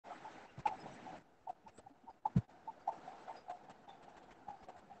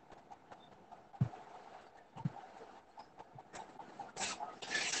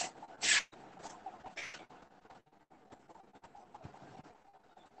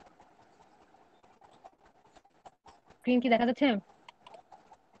Screen কি দেখা যাচ্ছে?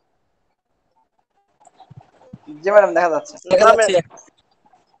 জি ম্যাডাম, দেখা যাচ্ছে। দেখা যাচ্ছে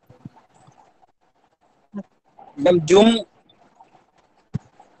ম্যাম। জুম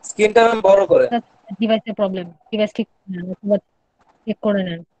স্ক্রিনটা ম্যাম বড় করে। ডিভাইসের প্রবলেম, ডিভাইস ঠিক চেক করে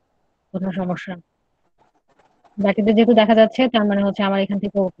নেন কোথাও সমস্যা। বাকিতে যেহেতু দেখা যাচ্ছে তার মানে হচ্ছে আমার এখান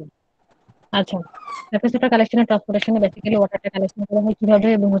থেকে ওকে। আচ্ছা, surface water collection and ট্রান্সপোর্টেশনে basically ওয়াটারটা collection করা হয় কিভাবে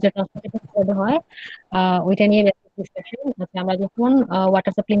এবং হচ্ছে ট্রান্সপোর্টেশন কিভাবে হয়, ওইটা নিয়ে বেসিক ডিসকাশন। আচ্ছা, আমরা যখন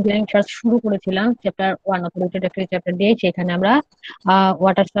ওয়াটার সাপ্লাই ইঞ্জিনিয়ারিং ক্লাস শুরু করেছিলাম চ্যাপ্টার 1 অথবা ইন্ট্রোডাক্টরি চ্যাপ্টার দিয়ে, সেখানে আমরা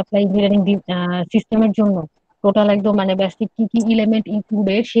ওয়াটার সাপ্লাই ইঞ্জিনিয়ারিং সিস্টেমের জন্য টোটাল একদম মানে বেসিক কি কি এলিমেন্ট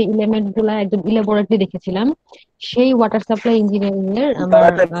ইনক্লুডেড সেই এলিমেন্ট গুলা একদম ইলাবোরেটলি দেখেছিলাম। সেই ওয়াটার সাপ্লাই ইঞ্জিনিয়ারিং এর আমার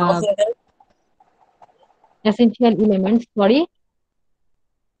বারাতে মাউস রাখেন। Essential elements, sorry,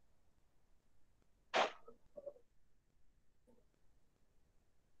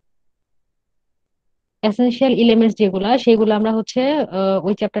 essential elements যেগুলা সেগুলো আমরা হচ্ছে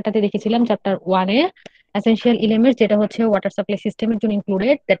ওই চ্যাপ্টারটাতে দেখেছিলাম, চ্যাপ্টার 1-এ। এসেনশিয়াল এলিমেন্টস যেটা হচ্ছে ওয়াটার সাপ্লাই সিস্টেমের জন্য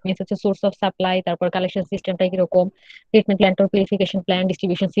ইনক্লুডেড, দ্যাট মিনস হচ্ছে সোর্স অফ সাপ্লাই, তারপর কালেকশন সিস্টেমটা কিরকম, ট্রিটমেন্ট প্ল্যান্ট ও পিউরিফিকেশন প্ল্যান্ট,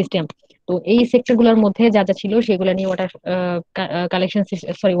 ডিস্ট্রিবিউশন সিস্টেম। তো এই সেক্টরগুলোর মধ্যে যা যা ছিল সেগুলো নিয়ে water collection,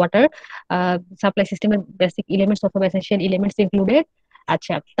 sorry, water supply সিস্টেমের বেসিক এলিমেন্টস অথবা এসেনশিয়াল এলিমেন্টস ইনক্লুডেড।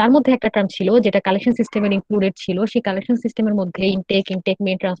 আচ্ছা, তার মধ্যে একটা টার্ম ছিল যেটা কালেকশন সিস্টেমের ইনক্লুডেড ছিল। সেই কালেকশন সিস্টেমের মধ্যে intact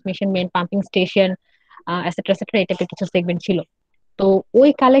main, transmission main, pumping station, etcetera etcetera, এই টাইপের কিছু সেগমেন্ট ছিল। তো ওই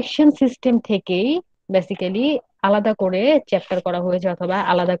কালেকশন সিস্টেম থেকেই বেসিক্যালি আলাদা করে চ্যাপ্টার করা হয়েছে অথবা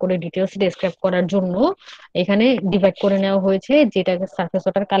আলাদা করে ডিটেলস ডেসক্রাইব করার জন্য এখানে ডিভাইড করে নেওয়া হয়েছে, যেটাকে surface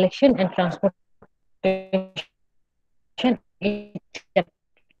water collection and transportation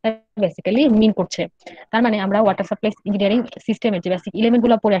basically মিন করছে। তার মানে আমরা ওয়াটার সাপ্লাই ইঞ্জিনিয়ারিং সিস্টেমের যে বেসিক এলিমেন্ট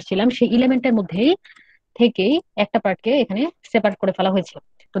গুলো পড়ে আসছিলাম সেই এলিমেন্টের মধ্যেই থেকেই একটা পার্টকে এখানে সেপারেট করে ফেলা হয়েছে।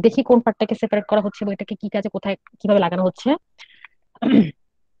 তো দেখি কোন পার্টটাকে সেপারেট করা হচ্ছে এবং এটাকে কি কাজে কোথায় কিভাবে লাগানো হচ্ছে।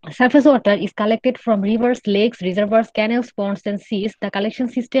 Surface water is collected from rivers, lakes, reservoirs, canals, ponds, and seas. The collection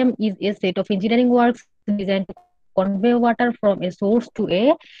system is a set of engineering works designed to convey water from a source to a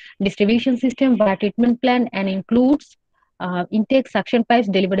distribution system via treatment plant and includes intake, suction pipes,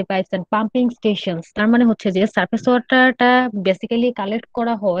 delivery pipes, and pumping stations. তার মানে হচ্ছে যে surface ওয়াটারটা basically collect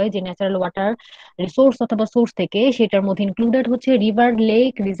করা হয় যে natural water resource অথবা source থেকে, সেটার মধ্যে ইনক্লুডেড হচ্ছে river,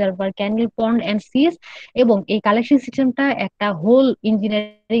 lake, reservoir, cancel, pond and cis. এবং এই কালেকশন সিস্টেমটা একটা হোল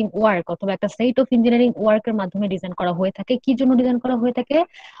ইঞ্জিনিয়ারিং ওয়ার্ক অথবা একটা সেট অফ ইঞ্জিনিয়ারিং ওয়ার্কের মাধ্যমে ডিজাইন করা হয়ে থাকে। কি জন্য ডিজাইন করা হয়ে থাকে?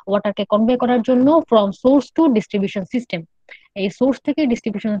 ওয়াটারকে কনভে করার জন্য from source two distribution system. এই সোর্স থেকে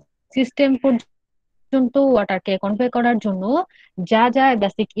ডিস্ট্রিবিউশন সিস্টেম পর্যন্ত ওয়াটারকে কনভে করার জন্য যা যা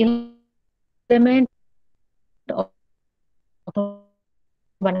বেসিক এলিমেন্ট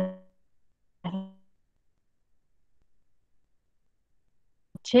অথবা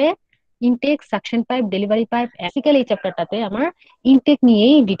হচ্ছে intact, suction pipe, delivery pipe. Basically এই চ্যাপ্টারটাতে আমার ইনটেক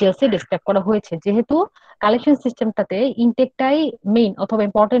নিয়েই ডিটেলসে ডিসক্রাইব করা হয়েছে, যেহেতু কালেকশন সিস্টেমটাতে ইনটেকটাই মেইন অথবা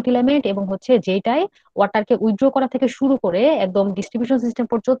ইম্পর্টেন্ট এলিমেন্ট এবং হচ্ছে যেটাই ওয়াটারকে উইথড্র করা থেকে শুরু করে একদম ডিস্ট্রিবিউশন সিস্টেম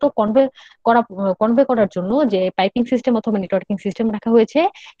পর্যন্ত করা কনভে করার জন্য যে পাইপিং সিস্টেম অথবা নেটওয়ার্কিং সিস্টেম রাখা হয়েছে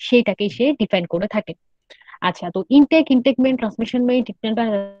সেইটাকেই সে ডিফাইন করে থাকে। আচ্ছা, তো intact main, transmission main, treatment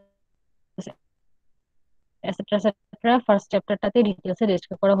etcetera etcetera first চ্যাপ্টারটাতে ডিটেইলসে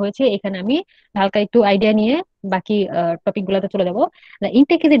discuss করা হয়েছে। এখানে আমি হালকা একটু আইডিয়া নিয়ে বাকি টপিক গুলাতে চলে যাব। The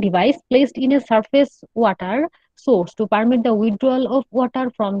intake is a device placed in a surface water source to permit the withdrawal of water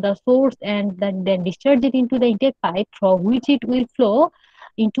from the source and then discharge it into the intake pipe through which it will flow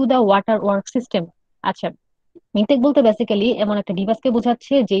into the water work system. আচ্ছা, intact বলতে basically এমন একটা ডিভাইসকে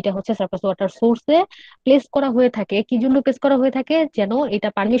বোঝাচ্ছে যেটা হচ্ছে surface water সোর্সে place করা হয়ে থাকে। কি জন্য প্লেস করা হয়ে থাকে? যেন এটা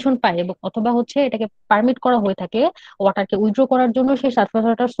পারমিশন পায় এবং অথবা হচ্ছে এটাকে পারমিট করা হয়ে থাকে ওয়াটারকে উইথড্র করার জন্য সেই সারফেস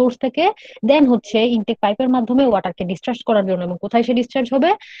ওয়াটার সোর্স থেকে, দেন হচ্ছে ইনটেক পাইপের মাধ্যমে ওয়াটারকে ডিসচার্জ করার জন্য। এবং কোথায় সে ডিসচার্জ হবে?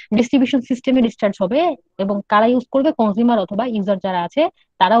 ডিস্ট্রিবিউশন সিস্টেমে ডিসচার্জ হবে। এবং কারা ইউজ করবে? কনজিউমার অথবা ইউজার যারা আছে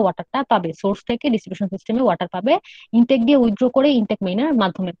তারা ওয়াটারটা পাবে, সোর্স থেকে ডিস্ট্রিবিউশন সিস্টেমে ওয়াটার পাবে ইনটেক দিয়ে উইথড্র করে ইনটেক মেইনের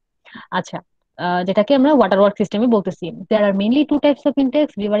মাধ্যমে। আচ্ছা, যেটাকে আমরা ওয়াটার ওয়ার্ক সিস্টেমে বলতেছি। দেয়ার আর mainly to types of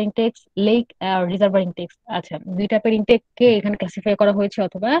Intex, river Intex, lake R reservoir Intex. আচ্ছা, দুই টাইপের ইনটেক কে এখানে ক্লাসিফাই করা হয়েছে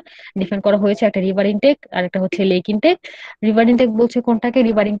অথবা ডিফাইন করা হয়েছে, একটা রিভার ইনটেক আর একটা হচ্ছে লেক ইনটেক। রিভার ইনটেক বলছে কোনটাকে?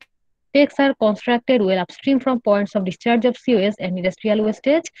 River Intex R constructed well upstream from points of discharge of COS and industrial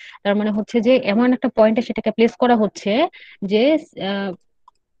wastage. তার মানে হচ্ছে যে এমন একটা পয়েন্টে সেটাকে প্লেস করা হচ্ছে যে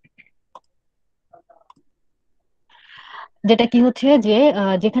যেটা কি হচ্ছে যে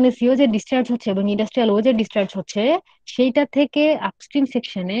যেখানে সিওজ এর ডিসচার্জ হচ্ছে এবং ইন্ডাস্ট্রিয়াল ওয়েজ এর ডিসচার্জ হচ্ছে সেইটা থেকে আপস্ট্রিম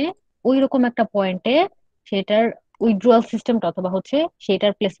সেকশনে ওই রকম একটা পয়েন্টে সেটার উইথড্রয়াল সিস্টেমটা অথবা হচ্ছে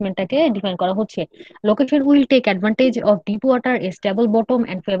সেটার প্লেসমেন্টটাকে ডিফাইন করা হচ্ছে। Location will take advantage of deep water, A stable bottom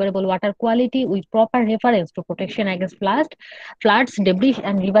and favourable water quality with proper reference to protection against floods, debris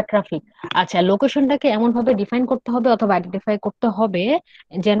and river traffic. আচ্ছা, লোকেশনটাকে এমন ভাবে ডিফাইন করতে হবে অথবা আইডেন্টিফাই করতে হবে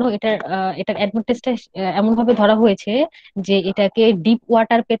যেন এটার অ্যাডভান্টেজটা এমন ভাবে ধরা হয়েছে যে এটাকে ডিপ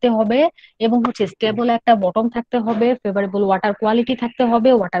ওয়াটার পেতে হবে, এবং হচ্ছে স্টেবল একটা বটম থাকতে হবে, ফেভারেবল ওয়াটার কোয়ালিটি থাকতে হবে,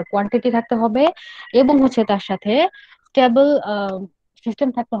 ওয়াটার কোয়ান্টিটি থাকতে হবে, এবং হচ্ছে তার সাথে স্টেবল সিস্টেম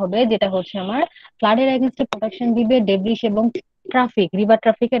থাকতে হবে, যেটা হচ্ছে আমার ফ্লাডের এগেনস্টে প্রোটেকশন দিবে, ডেব্রিস এবং রিভার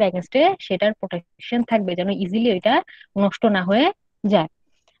ট্রাফিকের এগেনস্টে সেটার প্রোটেকশন থাকবে যেন ইজিলি এটা নষ্ট না হয়ে যায়।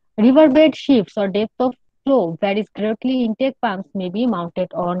 Riverbed shifts or depth of flow varies greatly. Intake pumps may be mounted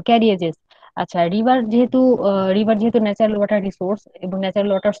on carriages. আচ্ছা, রিভার যেহেতু ন্যাচারাল ওয়াটার রিসোর্স এবং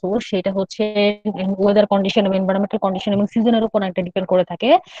ন্যাচারাল ওয়াটার সোর্স, সেটা হচ্ছে ওয়েদার কন্ডিশন এবং এনভায়রনমেন্টাল কন্ডিশন এবং সিজনের উপর একটা ডিপেন্ড করে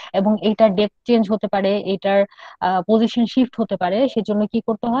থাকে, এবং এইটার ডেপথ চেঞ্জ হতে পারে, এইটার পজিশন শিফট হতে পারে। সেজন্য কি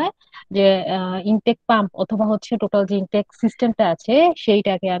করতে হয় যে ইনটেক পাম্প অথবা হচ্ছে টোটাল যে ইনটেক সিস্টেমটা আছে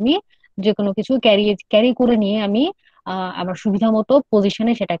সেইটাকে আমি যে কোনো কিছু ক্যারি করে নিয়ে আমি আমার সুবিধা মতো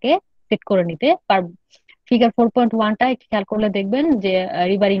পজিশনে সেটাকে সেট করে নিতে পারবো। ফিগার 4.1টা খেয়াল করলে দেখবেন যে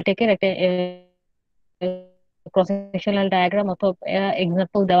রিভার ইনটেকের একটা ক্রস সেকশনাল ডায়াগ্রাম অথবা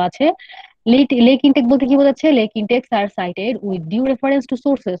এক্সাম্পল দেওয়া আছে। লেক ইনটেক বলতে কি বোঝাচ্ছে? Lake Intex R cited with due reference to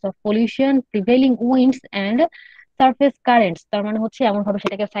sources of pollution, prevailing winds and surface currents. তার মানে হচ্ছে এমন ভাবে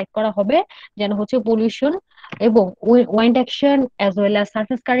সেটাকে সাইট করা হবে যেন হচ্ছে পলিউশন এবং wind action as well as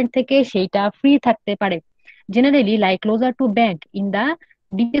surface current থেকে সেইটা ফ্রি থাকতে পারে। Generally, lie closer to bank in the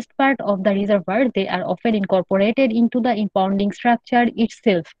deepest part of the reservoir, they are often incorporated into the impounding structure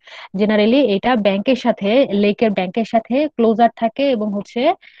itself. Generally এটা লেকের ব্যাংকের সাথে closure থাকে এবং হচ্ছে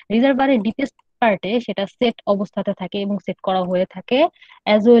রিজার্ভারের ডিপেস্ট পার্টে সেটা সেট অবস্থাতে থাকে এবং সেট করা হয়ে থাকে,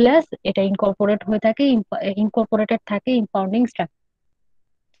 অ্যাজ ওয়েল অ্যাজ এটা ইনকর্পোরেটেড থাকে ইম্পাউন্ডিং স্ট্রাকচার।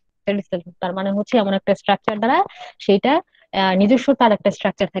 তার মানে হচ্ছে এমন একটা স্ট্রাকচার দ্বারা সেটা নিজস্ব তার একটা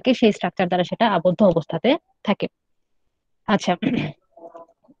স্ট্রাকচার থাকে, সেই স্ট্রাকচার দ্বারা সেটা আবদ্ধ অবস্থাতে থাকে। আচ্ছা,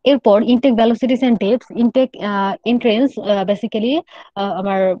 এরপর intact ভেলোসিটিস and depth. Intact entrance basically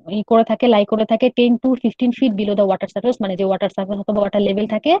আমার লাই করে থাকে 10 to 15 fit below the water surface, মানে যে ওয়াটার সারফেস অথবা ওয়াটার লেভেল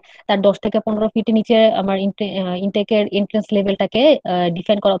থাকে তার 10 থেকে 15 ফিটের নিচে আমার ইনটেকের এন্ট্রেন্স লেভেলটাকে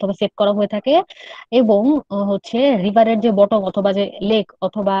ডিফাইন করা অথবা সেট করা হয়ে থাকে। এবং হচ্ছে রিভারের যে বটম অথবা যে লেক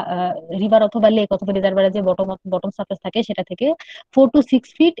অথবা রিভার অথবা লেক অথবা রিজার্ভারের যে বটম বটম সারফেস থাকে সেটা থেকে 4 to 6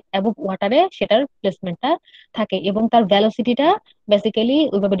 ফিট এবং ওয়াটারে সেটার প্লেসমেন্টটা থাকে, এবং তার ভ্যালোসিটিটা বেসিক্যালি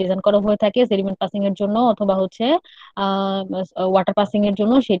ওইভাবে ডিজাইন করা হয়ে থাকে সেডিমেন্ট পাসিং এর জন্য অথবা হচ্ছে ওয়াটার পাসিং এর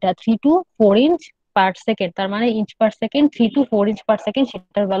জন্য সেটা 3 to 4 ইঞ্চ পার সেকেন্ড। তার মানে inch per second, 3 to 4 inch per second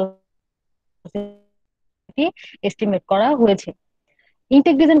সেটার ভ্যালোসিটি এস্টিমেট করা হয়েছে।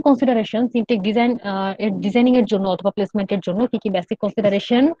 Intact design consideration. Intact designing এর জন্য অথবা প্লেসমেন্টের জন্য কি কি বেসিক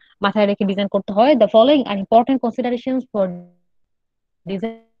কনসিডারেশন মাথায় রেখে ডিজাইন করতে হয়? The following R important consideration for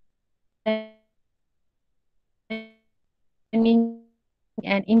designing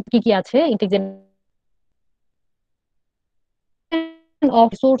and কি কি আছে ইনটেক অফ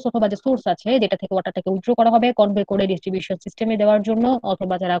সোর্স অথবা যে সোর্স আছে যেটা থেকে ওয়াটারটাকে উইথড্র করা হবে কনভে করে ডিস্ট্রিবিউশন সিস্টেমে দেওয়ার জন্য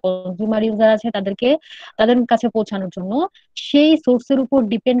অথবা যারা কনজিউমার ইউজার আছে তাদের কাছে পৌঁছানোর জন্য, সেই সোর্সের উপর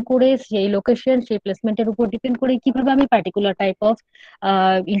ডিপেন্ড করে, সেই লোকেশন সেই প্লেসমেন্টের উপর ডিপেন্ড করে কিভাবে আমি particular type of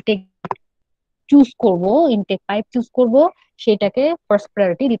intact choose করব, ইনটেক পাইপ চুজ করব, সেটাকে ফার্স্ট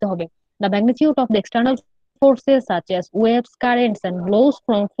প্রায়োরিটি দিতে হবে। The magnitude of the external forces such as waves, currents, and blows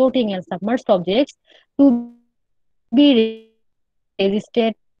from floating and submerged objects to be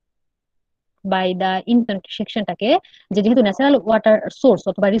resisted by the infant সেকশনটাকে, যে যেহেতু natural water source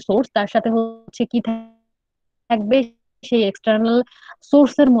অথবা resource তার সাথে হচ্ছে কি থাকবে, সেই এক্সটার্নাল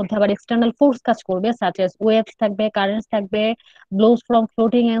সোর্সের মধ্যে আবার এক্সটার্নাল ফোর্স কাজ করবে, সাচ এস ওয়েভস থাকবে, কারেন্টস থাকবে, blows from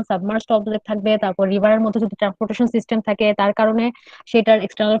floating and সাবমার্সড object থাকবে, তারপর রিভারের মধ্যে যদি ট্রান্সপোর্টেশন সিস্টেম থাকে তার কারণে সেটার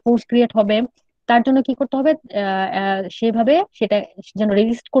এক্সটার্নাল ফোর্স ক্রিয়েট হবে। তার জন্য কি করতে হবে? সেভাবে সেটা যেন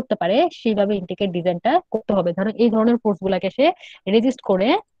রেজিস্ট করতে পারে সেইভাবে ইনটেকের ডিজাইনটা করতে হবে, ধরো এই ধরনের ফোর্স গুলাকে সে রেজিস্ট করে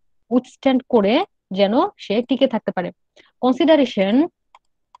উইথস্ট্যান্ড করে যেন সে টিকে থাকতে পারে। Consideration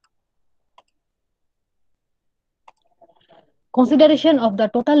Consideration of the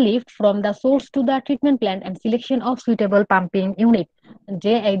total lift from the source to the treatment plant and selection of suitable pumping unit.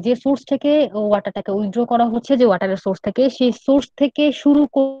 যে সোর্স থেকে ওয়াটারটাকে উইথড্র করা হচ্ছে, যে ওয়াটারের সোর্স থেকে, সেই সোর্স থেকে শুরু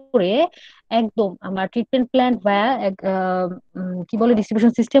করে একদম আমার ট্রিটমেন্ট প্ল্যান্ট বা কি বলে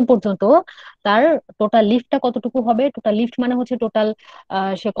ডিস্ট্রিবিউশন সিস্টেম পর্যন্ত তার টোটাল লিফটটা কতটুকু হবে। টোটাল লিফট মানে হচ্ছে টোটাল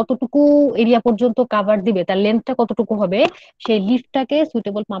সে কতটুকু এরিয়া পর্যন্ত কাভার দিবে, তার লেন্থটা কতটুকু হবে, সেই লিফটটাকে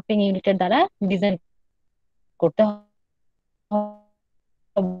সুইটেবল পাম্পিং ইউনিটের দ্বারা ডিজাইন করতে হবে।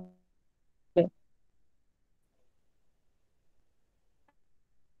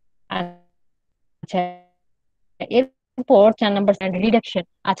 আচ্ছা, এরপর 4 নাম্বার রিডাকশন।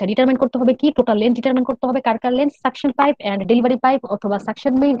 আচ্ছা, ডিটারমাইন করতে হবে কি, টোটাল লেন্থ ডিটারমাইন করতে হবে, কার কার length, suction pipe and delivery pipe অথবা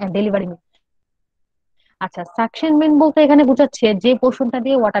suction main and delivery main. আচ্ছা, সাকশন মেইন বলতে এখানে বোঝাচ্ছে যে পোর্শনটা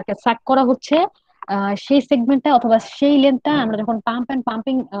দিয়ে ওয়াটারকে সাক করা হচ্ছে, সেই সেগমেন্টটা অথবা সেই লেন্থটা আমরা যখন pump and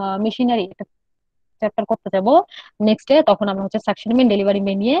pumping machinery chapter করতে যাব নেক্সটে, তখন আমরা হচ্ছে সাকশন মেইন ডেলিভারি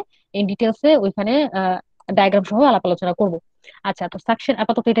মেইন নিয়ে ইন ডিটেলসে ওইখানে ডায়াগ্রাম সহ আলাপ আলোচনা করব। আচ্ছা, তো সাকশন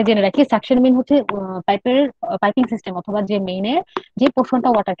আপাতত এটা জেনে রাখি, সাকশন মেইন হচ্ছে পাইপের পাইপিং সিস্টেম অথবা যে মেইনের যে পোর্শনটা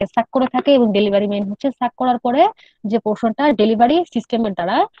ওয়াটারকে সাক করে থাকে, এবং ডেলিভারি মেইন হচ্ছে সাক করার পরে যে পোর্শনটা ডেলিভারি সিস্টেমের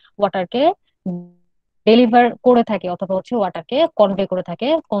দ্বারা ওয়াটারকে ডেলিভার করে থাকে অথবা হচ্ছে ওয়াটারকে কনভে করে থাকে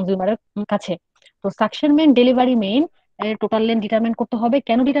কনজিউমারের কাছে। তো সাকশন মেইন ডেলিভারি মেইন এর টোটাল লেন্থ ডিটারমাইন করতে হবে।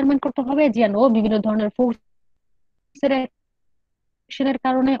 কেন ডিটারমাইন করতে হবে? যেন বিভিন্ন ধরনের ফোর্সের অ্যাকশনের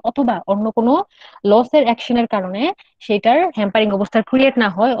কারণে অথবা অন্য কোনো লসের অ্যাকশনের কারণে সেটার হ্যাম্পারিং অবস্থা ক্রিয়েট না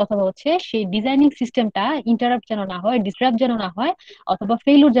হয়, অথবা হচ্ছে সেই ডিজাইনিং সিস্টেমটা ইন্টারাপ্ট যেন না হয়, ডিসরাপ্ট যেন না হয়, অথবা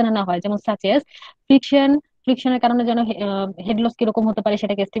ফেইলুর যেন না হয়। যেমন সাচেস ফ্রিকশন, ফ্রিকশনের কারণে যেন হেড লস কিরকম হতে পারে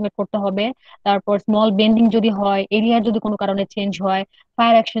সেটাকে এস্টিমেট করতে হবে। তারপর স্মল বেন্ডিং যদি হয়, এরিয়ার যদি কোনো কারণে চেঞ্জ হয়,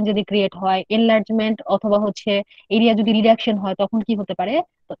 ফায়ার অ্যাকশন যদি ক্রিয়েট হয়, এনলার্জমেন্ট অথবা হচ্ছে এরিয়া যদি রিডাকশন হয়, তখন কি হতে পারে।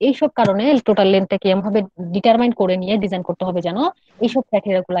 তো এইসব কারণে টোটাল লেন্থটাকে এমন ডিটারমাইন করে নিয়ে ডিজাইন করতে হবে যেন এইসব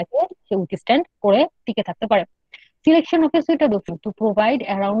ক্রাইটেরিয়া গুলাকে সে উইথস্ট্যান্ড করে টিকে থাকতে পারে। Selection of a suitable field to provide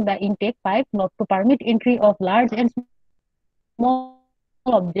around the intake pipe, not to permit entry of large and small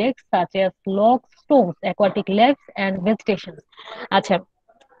objects such as logs, stones, aquatic lakes and vegetation. আচ্ছা,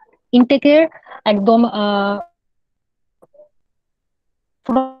 ইনটেকের একদম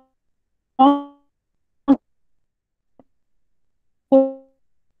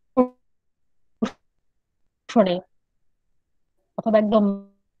পোর্শনে অথবা একদম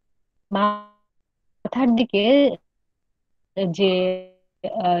মাথার দিকে যে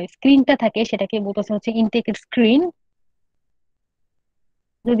স্ক্রিনটা থাকে সেটাকে বলতেছে হচ্ছে ইনটেকের স্ক্রিন।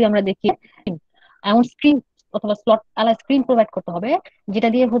 যদি আমরা দেখি এমন স্ক্রিন অথবা স্লট আলা স্ক্রিন প্রোভাইড করতে হবে যেটা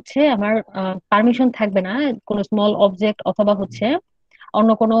দিয়ে হচ্ছে আমার পারমিশন থাকবে না কোনো স্মল অবজেক্ট অথবা হচ্ছে অন্য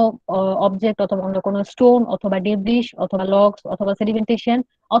কোনো অবজেক্ট অথবা অন্য কোনো স্টোন অথবা ডেব্রিস অথবা লগস অথবা সেডিমেন্টেশন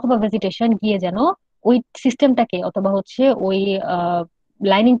অথবা ভেজিটেশন গিয়ে যেন ওই সিস্টেমটাকে অথবা হচ্ছে ওই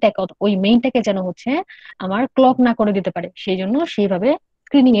লাইনিংটাকে ওই মেইনটাকে যেন হচ্ছে আমার ক্লক না করে দিতে পারে, সেই জন্য সেইভাবে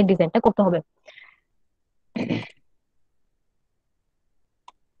স্ক্রিনিং এর ডিজাইনটা করতে হবে।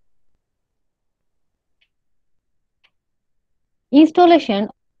 Installation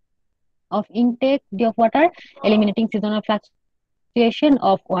of intake of water, eliminating seasonal fluctuation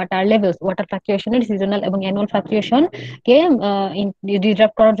of water levels, water fluctuation এর seasonal এবং annual fluctuation কে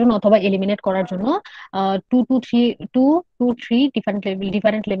ডিরাপ্ট করার জন্য অথবা এলিমিনেট করার জন্য টু টু থ্রি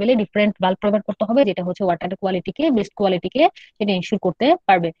ডিফারেন্ট লেভেলে ডিফারেন্ট বাল্ব প্রোভাইড করতে হবে, যেটা হচ্ছে ওয়াটার কোয়ালিটিকে বেস্ট কোয়ালিটিকে সেটা এনশিওর করতে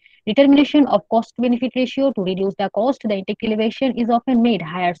পারবে। Determination of cost benefit ratio to reduce the cost, the intake elevation is often made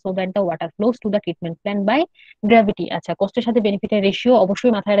higher so that the water flows to the treatment plant by gravity. আচ্ছা, কষ্টের সাথে বেনিফিটের রেশিও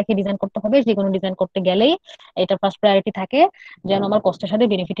অবশ্যই মাথায় রেখে design করতে হবে, যে কোনো ডিজাইন করতে গেলেই এটা ফার্স্ট প্রায়োরিটি থাকে যেন আমার কষ্টের সাথে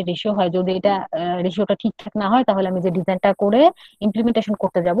বেনিফিটের রেশিও হয়। যদি এটা রেশিওটা ঠিকঠাক না হয় তাহলে আমি যে ডিজাইনটা করে ইমপ্লিমেন্টেশন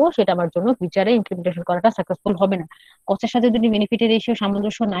করতে যাব সেটা আমার জন্য ফিউচারে ইমপ্লিমেন্টেশন করাটা সাকসেসফুল হবে না। কষ্টের সাথে যদি বেনিফিটের রেশিও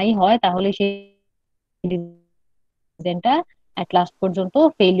সামঞ্জস্য নাই হয় তাহলে সেই ডিজাইনটা এট লাস্ট পর্যন্ত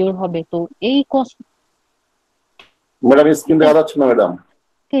ফেলিওর হবে। তো এই কষ্টকে ম্যাডাম স্ক্রিন দেখা যাচ্ছে না ম্যাডাম।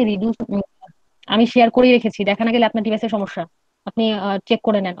 রিডিউস আমি শেয়ার করে রেখেছি, দেখা না গেলে আপনার ডিভাইসের সমস্যা, আপনি চেক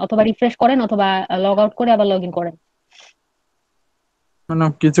করে নেন অথবা রিফ্রেশ করেন অথবা লগ আউট করে আবার লগ ইন করেন। মানে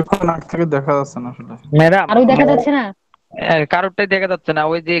কিছুক্ষণ আগ থেকে দেখা যাচ্ছে না আসলে। ম্যাডাম আরো দেখা যাচ্ছে না? কারোরটাই দেখা যাচ্ছে না,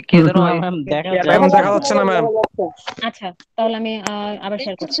 ওই যে কে যেন ম্যাম দেখা ম্যাম দেখা যাচ্ছে না ম্যাম। আচ্ছা, তাহলে আমি আবার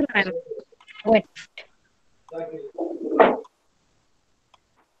শেয়ার করছি। ওয়েট,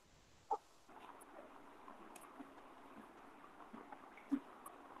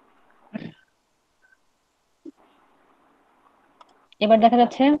 এবার দেখা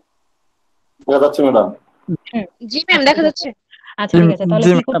যাচ্ছে? দেখা যাচ্ছে ম্যাডাম। জি ম্যাম দেখা যাচ্ছে। আচ্ছা, ঠিক আছে, তাহলে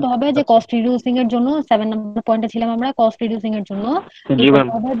কি করতে হবে যে কস্ট রিডিউসিং এর জন্য 7 নম্বর পয়েন্টে ছিলাম আমরা, কস্ট রিডিউসিং এর জন্য কি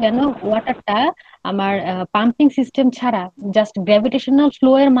করতে হবে যেন ওয়াটারটা আমার পাম্পিং সিস্টেম ছাড়া জাস্ট গ্র্যাভিটেশনাল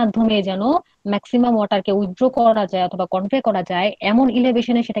ফ্লো এর মাধ্যমে যেন ম্যাক্সিমাম ওয়াটারকে উইথড্র করা যায় অথবা কনভে করা যায় এমন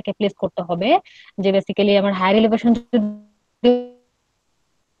ইলেভেশনে সেটাকে প্লেস করতে হবে, যে বেসিক্যালি আমার হায়ার এলিভেশন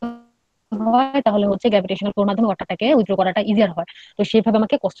হয় তাহলে হচ্ছে গ্র্যাভিটেশনাল ফ্লোর মাধ্যমে ওয়াটারটাকে উইথড্র করাটা ইজিয়ার হয়। তো সেইভাবে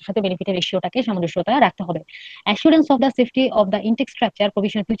আমাকে কষ্টের সাথে বেনিফিটের রেশিওটাকে সামঞ্জস্যতা রাখতে হবে। Assurance of the safety of the intact structure,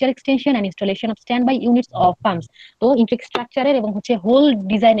 provision future extension and installation of stand by units of pumps. তো ইনটেক স্ট্রাকচারের এবং হচ্ছে হোল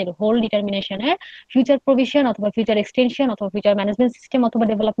ডিজাইনের হোল ডিটারমিনেশনের ফিউচার প্রভিশন অথবা ফিউচার এক্সটেনশন অথবা ফিউচার ম্যানেজমেন্ট সিস্টেম অথবা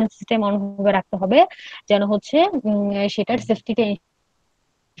ডেভেলপমেন্ট সিস্টেম অনুভাবে রাখতে হবে যেন হচ্ছে সেটার সেফটিতে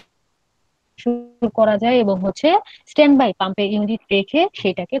এনশিওর করা যায় এবং হচ্ছে স্ট্যান্ড বাই পাম্পে ইউনিট রেখে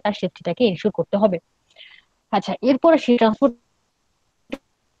সেটাকে তার সেফটিটাকে এনশিওর করতে হবে। আচ্ছা, এরপর সেই ট্রান্সপোর্টেশন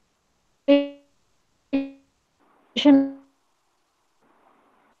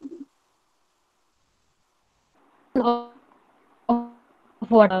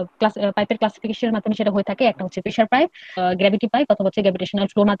পাইপের ক্লাসিফিকেশনের মাধ্যমে সেটা হয়ে থাকে। একটা হচ্ছে প্রেসার পাইপ, গ্র্যাভিটি পাইপ অথবা হচ্ছে গ্র্যাভিটেশনাল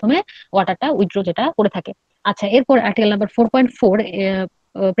ফ্লোর মাধ্যমে ওয়াটারটা উইথড্র যেটা করে থাকে। আচ্ছা, এরপর আর্টিকেল নাম্বার 4.4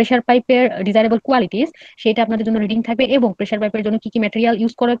 প্রেসার পাইপের ডিজায়ারেবল কোয়ালিটিস, সেটা আপনাদের জন্য রিডিং থাকবে এবং প্রেসার পাইপের জন্য কি কি ম্যাটেরিয়াল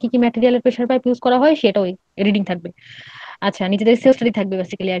ইউজ করা, কি কি ম্যাটেরিয়ালের প্রেসার পাইপ ইউজ করা হয় সেটাও রিডিং থাকবে। আচ্ছা, নিজেদের সেলফ স্টাডি থাকবে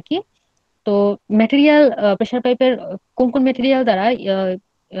বেসিক্যালি আর কি। তো ম্যাটেরিয়াল, প্রেসার পাইপের কোন কোন ম্যাটেরিয়াল দ্বারা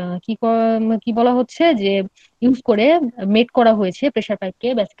কি বলা হচ্ছে যে ইউজ করে মেড করা হয়েছে প্রেসার পাইপকে,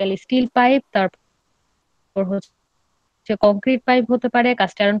 বেসিক্যালি স্টিল পাইপ, তারপর হচ্ছে কংক্রিট পাইপ হতে পারে,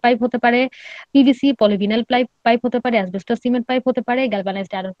 কাস্ট আয়রন পাইপ হতে পারে, পিভিসি পলিভিনাইল পাইপ পাইপ হতে পারে, অ্যাসবেস্টস সিমেন্ট পাইপ হতে পারে,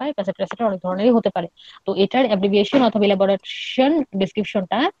 galvanised iron pipe, etcetera etcetera, অনেক ধরনেরই হতে পারে। তো এটার অ্যাব্রিভিয়েশন অথবা ইলাবোরেশন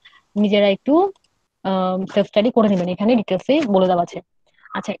ডেসক্রিপশনটা নিজেরা একটু সেলফ স্টাডি করে নেবেন, এখানে ডিটেলসে বলে দেওয়া আছে।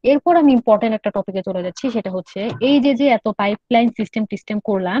 আচ্ছা, এরপর আমি ইম্পর্টেন্ট একটা টপিকে চলে যাচ্ছি, সেটা হচ্ছে এই যে যে এত পাইপলাইন সিস্টেম টিস্টেম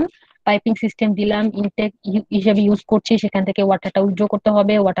করলাম, পাইপিং সিস্টেম দিলাম, ইনটেক হিসেবে ইউজ করছি, সেখান থেকে ওয়াটারটা উইথড্র করতে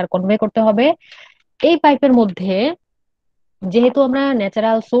হবে, ওয়াটার কনভে করতে হবে। এই পাইপের মধ্যে যেহেতু আমরা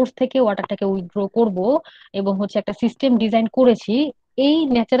ন্যাচারাল সোর্স থেকে ওয়াটারটাকে উইথড্র করব এবং হচ্ছে একটা সিস্টেম ডিজাইন করেছি, এই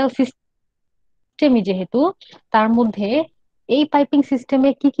ন্যাচারাল সিস্টেমই যেহেতু, তার মধ্যে এই পাইপিং সিস্টেমে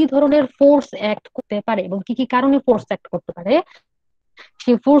কি কি ধরনের ফোর্স অ্যাক্ট করতে পারে এবং কি কি কারণে ফোর্স অ্যাক্ট করতে পারে,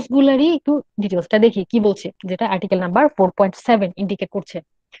 সেই ফোর্স গুলারই একটু ডিটেলসটা দেখি কি বলছে, যেটা আর্টিকেল নাম্বার 4.7 ইন্ডিকেট করছে।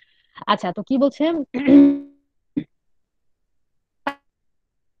 আচ্ছা, তো কি বলছে?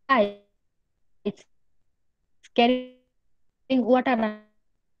 It's carrying water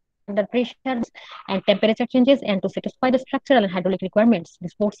under pressure and temperature changes and to satisfy the structural and hydraulic requirements.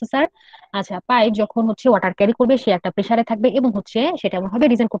 These forces are, আচ্ছা, পাইপ যখন হচ্ছে ওয়াটার ক্যারি করবে সে একটা প্রেসারে থাকবে এবং হচ্ছে সেটা এমন ভাবে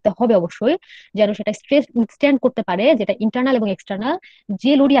ডিজাইন করতে হবে অবশ্যই যেন সেটা স্ট্রেস উইথস্ট্যান্ড করতে পারে, যেটা ইন্টারনাল এবং এক্সটার্নাল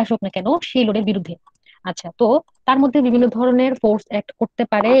যে লোডই আসুক না কেন সেই লোডের বিরুদ্ধে। আচ্ছা, তো তার মধ্যে বিভিন্ন ধরনের ফোর্স অ্যাক্ট করতে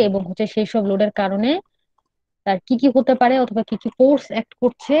পারে এবং হচ্ছে সেই সব লোডের কারণে তার কি কি হতে পারে অথবা কি কি ফোর্স অ্যাক্ট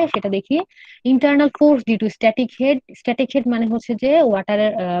করছে সেটা দেখি। Internal force due to static head. Static head মানে হচ্ছে যে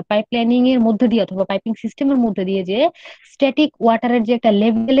ওয়াটারের পাইপ লাইনিং এর মধ্যে দিয়ে অথবা পাইপিং সিস্টেমের মধ্যে দিয়ে যে স্ট্যাটিক ওয়াটারের যে একটা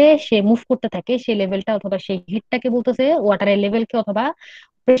লেভেলে সে মুভ করতে থাকে, সেই লেভেলটা অথবা সেই হেডটাকে বলতেছে ওয়াটারের লেভেলকে, অথবা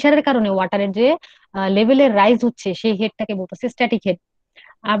প্রেসারের কারণে ওয়াটারের যে লেভেলের রাইজ হচ্ছে সেই হেডটাকে বলতেছে স্ট্যাটিক হেড।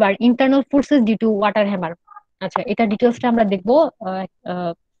 আবার internal forces due to water hammer. আচ্ছা, এটা ডিটেলসটা আমরা দেখবো।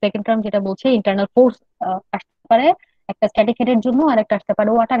 সেকেন্ড টার্ম যেটা বলছে ইন্টারনাল ফোর্স আসতে পারে একটা স্ট্যাটিক হেডের জন্য, আর একটা আসতে পারে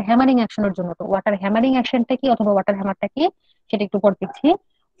ওয়াটার হ্যামারিং অ্যাকশনের জন্য। তো ওয়াটার হ্যামারিং অ্যাকশনটা কি অথবা ওয়াটার হ্যামারটা কি সেটা একটু পর দেখছি।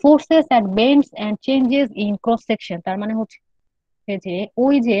 Forces at বেন্ডস and changes in cross section, তার মানে হচ্ছে যে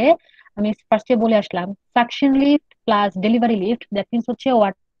ওই যে আমি ফার্স্টে বলে আসলাম suction lift plus delivery lift, that means হচ্ছে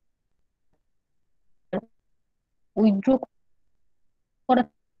ওয়াটার উইথড্র করা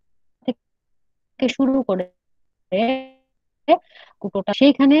থেকে শুরু করে টোটাল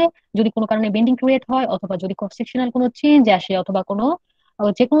সেইখানে যদি কোনো কারণে বেন্ডিং ক্রিয়েট হয় অথবা যদি ক্রস সেকশনাল কোনো চেঞ্জ আসে অথবা কোনো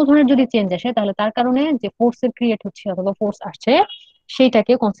যে কোনো ধরনের যদি চেঞ্জ আসে, তাহলে তার কারণে যে ফোর্সের ক্রিয়েট হচ্ছে অথবা ফোর্স আসছে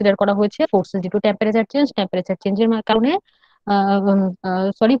সেইটাকে কনসিডার করা হয়েছে forces due to temperature change. Temperature চেঞ্জের কারণে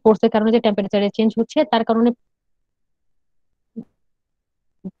ফোর্সের কারণে যে টেম্পারেচারে চেঞ্জ হচ্ছে তার কারণে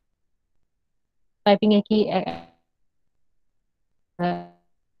পাইপিং এ কি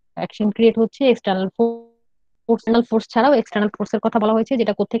অ্যাকশন ক্রিয়েট হচ্ছে। এক্সটার্নাল ফোর্স ফোর্স ছাড়াও এক্সটার্নাল ফোর্সের কথা বলা হয়েছে,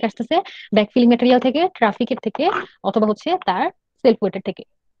 যেটা কোত্থেকে আসতেছে, ব্যাকফিলিং ম্যাটেরিয়াল থেকে, ট্রাফিকের থেকে, অথবা হচ্ছে তার সেলফ ওয়েটের থেকে।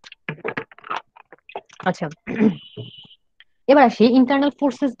 আচ্ছা, এবার আসি internal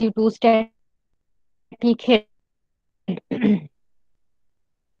forces due to static head.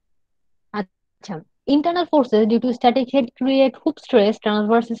 আচ্ছা, internal forces due to static head create hoop stress,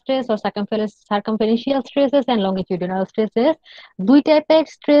 transverse stress or circumferential stresses and longitudinal stresses। দুই টাইপের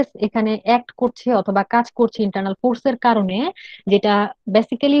স্ট্রেস এখানে অ্যাক্ট করছে অথবা কাজ করছে ইন্টারনাল ফোর্সের কারণে, যেটা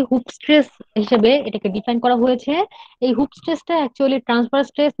বেসিক্যালি হুপ স্ট্রেস হিসেবে এটাকে ডিফাইন করা হয়েছে। এই হুপ স্ট্রেসটা অ্যাকচুয়ালি ট্রান্সভার্স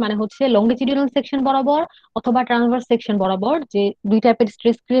স্ট্রেস মানে হচ্ছে লংগিটিউডিনাল সেকশন বরাবর অথবা ট্রান্সভার্স সেকশন বরাবর যে দুই টাইপের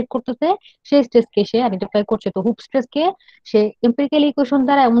স্ট্রেস ক্রিয়েট করতেছে সেই স্ট্রেসকে সে আইডেন্টিফাই করছে। তো হুপ স্ট্রেসকে সে এম্পিরিক্যাল ইকুয়েশন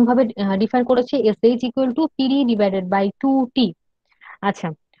দ্বারা এমন ভাবে ডিফাইন করেছে SH equal to PD divided by 2টি। আচ্ছা,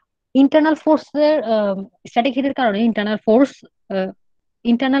 ইন্টারনাল ফোর্সের স্ট্যাটিক হেডের কারণে ইন্টারনাল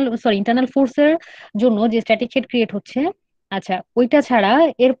ফোর্সের জন্য যে স্ট্যাটিক হেড ক্রিয়েট হচ্ছে। আচ্ছা, ওইটা ছাড়া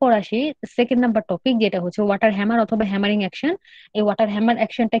এরপর আসি সেকেন্ড নাম্বার টপিক, যেটা হচ্ছে ওয়াটার হ্যামার অথবা হ্যামারিং অ্যাকশন। এই ওয়াটার হ্যামার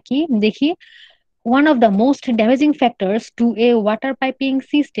অ্যাকশনটা কি দেখি। One of the most damaging factors to a water piping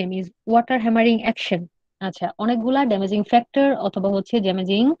system is water hammering action. আচ্ছা, অনেকগুলা ড্যামেজিং ফ্যাক্টর অথবা হচ্ছে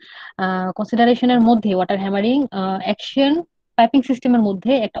ড্যামেজিং কনসিডারেশনের মধ্যে ওয়াটার হ্যামারিং অ্যাকশন পাইপিং সিস্টেমের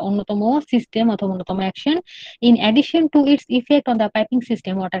মধ্যে একটা অন্যতম সিস্টেম অথবা অন্যতম action. In addition to its effect on the piping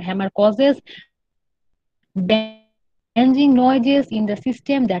system, water hammer causes banging noises in the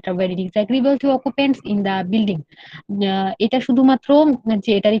system that are very disagreeable to occupants in the building. এটা শুধুমাত্র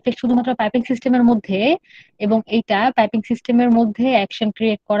যে এটার ইফেক্ট শুধুমাত্র পাইপিং সিস্টেমের মধ্যে, এবং এটা পাইপিং সিস্টেমের মধ্যে অ্যাকশন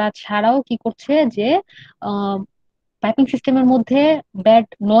ক্রিয়েট করা ছাড়াও কি করছে যে পাইপিং সিস্টেমের মধ্যে ব্যাড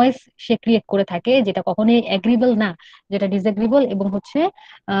নয়েজ সে ক্রিয়েট করে থাকে, যেটা কখনোই এগ্রিবল না, যেটা ডিসএগ্রিবল, এবং হচ্ছে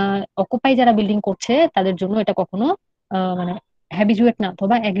অকুপাই যারা বিল্ডিং করছে তাদের জন্য এটা কখনো মানে হ্যাবিচুয়েট না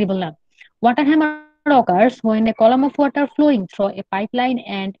অথবা এগ্রিবল না। Water hammer occurs when a column of water flowing through a pipeline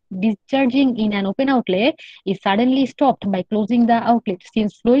and discharging in an open outlet is suddenly stopped by closing the outlet.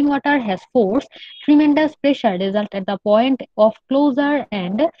 Since flowing water has force, tremendous pressure results at the point of closure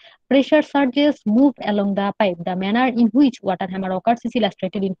and pressure surges move along the pipe. The manner in which water hammer occurs is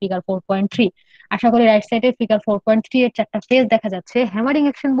illustrated in figure 4.3. আশা করি right সাইডে figure 4.3 এর চারটা phase দেখা যাচ্ছে। Hammering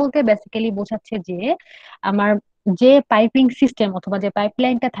action বলতে basically বোঝাচ্ছে যে আমার যে পাইপিং সিস্টেম অথবা যে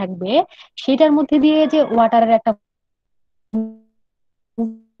পাইপলাইনটা থাকবে সেটার মধ্যে দিয়ে যে ওয়াটারের একটা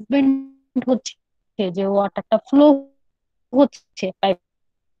মুভমেন্ট হচ্ছে, যে ওয়াটারটা ফ্লো হচ্ছে পাইপলাইন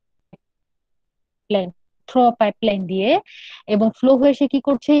থ্রো পাইপলাইন দিয়ে, এবং ফ্লো হয়ে সে কি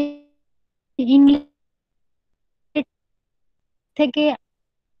করছে ইনলেট থেকে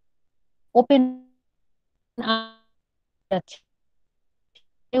ওপেন যাচ্ছে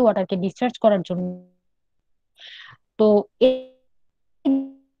ওয়াটারকে ডিসচার্জ করার জন্য। তো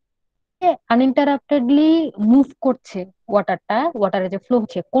আনইন্টারাপ্টেডলি মুভ করছে ওয়াটারটা, ওয়াটারে যে ফ্লো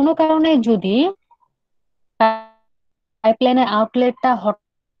হচ্ছে, কোনো কারণে যদি পাইপলাইনের আউটলেটটা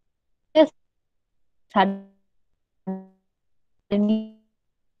হঠাৎ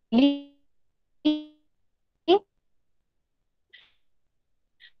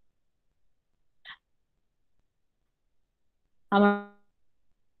আমার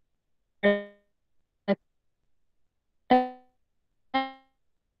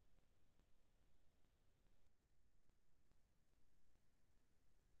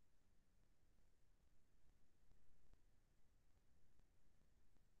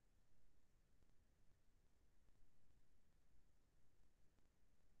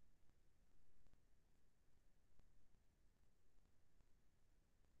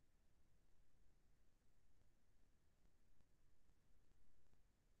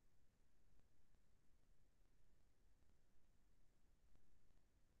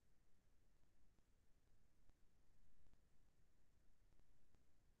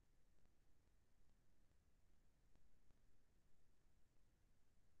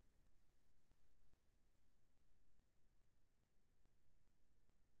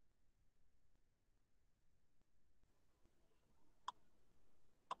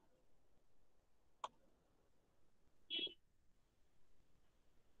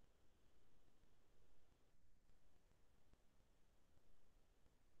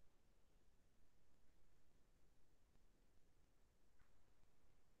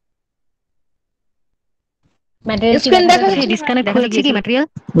ম্যাটেরিয়াল কি স্ক্রিন দেখা দেখা যাচ্ছে? যাচ্ছে না ম্যাম। ডিসকানেক্ট হয়ে গিয়েছে ম্যাটেরিয়াল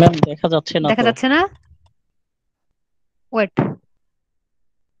ম্যাম দেখা যাচ্ছে না দেখা তো যাচ্ছে না। Wait,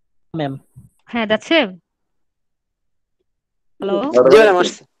 ma'am. হ্যাঁ যাচ্ছে। হ্যালো, জি ম্যাডাম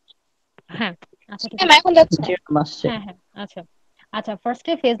আসছে। হ্যাঁ আচ্ছা ঠিক ম্যাম আছে। এখন যাচ্ছে। জি ম্যাম আসছে। হ্যাঁ হ্যাঁ আচ্ছা। আচ্ছা,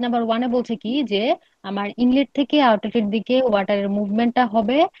 ফার্স্টে ফেজ নাম্বার ওয়ানে বলছে কি যে আমার ইনলেট থেকে আউটলেটের দিকে ওয়াটারের মুভমেন্টটা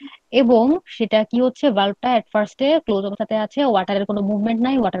হবে, এবং সেটা কি হচ্ছে ভালভটা এট ফার্স্টে ক্লোজ অবস্থাতে আছে, ওয়াটারের কোনো মুভমেন্ট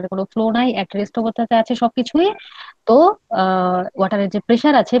নাই, ওয়াটারের কোনো ফ্লো নাই, এক রেস্ট অবস্থাতে আছে সবকিছুই। তো ওয়াটারের যে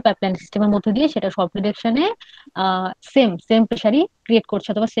প্রেসার আছে পাইপলাইন সিস্টেমের মধ্যে দিয়ে সেটা সব ডিরেকশনে সেম সেম প্রেসারই ক্রিয়েট করছে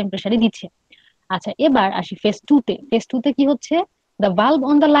অথবা সেম প্রেসারই দিচ্ছে। আচ্ছা, এবার আসি ফেজ টু তে। ফেজ টু তে কি হচ্ছে, the valve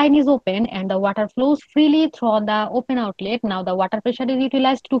on the line is open and the water flows freely through the open outlet. Now the water pressure is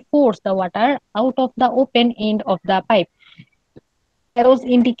utilized to force the water out of the open end of the pipe. Arrows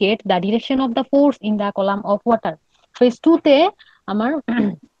indicate the direction of the force in the column of water. Phase two তে আমার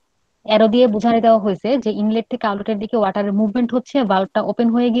arrow দিয়ে বোঝানো দেওয়া হয়েছে যে inlet থেকে আউটলেটের দিকে ওয়াটারের movement হচ্ছে, ভালভটা ওপেন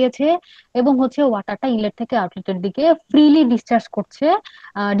হয়ে গিয়েছে, এবং হচ্ছে ওয়াটারটা ইনলেট থেকে আউটলেটের দিকে ফ্রিলি ডিসচার্জ করছে,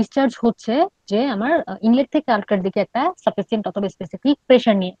 ডিসচার্জ হচ্ছে, যে আমার ইনলেট থেকে আউটলেটের দিকে একটা সাফিসিয়েন্ট অথবা স্পেসিফিক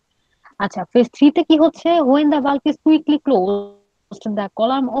প্রেসার নিয়ে। আচ্ছা, ফেজ থ্রি তে কি হচ্ছে, when the valve is quickly closed the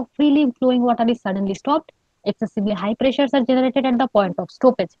column of freely flowing water is suddenly stopped, excessively high pressures are generated at the point of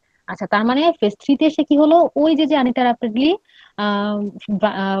stoppage. আচ্ছা, তার মানে ফেজ থ্রি তে এসে কি হলো, ওই যে যে আনইন্টারাপ্টেডলি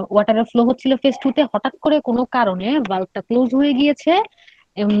ওয়াটারের ফ্লো হচ্ছিল ফেজ টু তে, হঠাৎ করে কোনো কারণে ভালভটা ক্লোজ হয়ে গিয়েছে,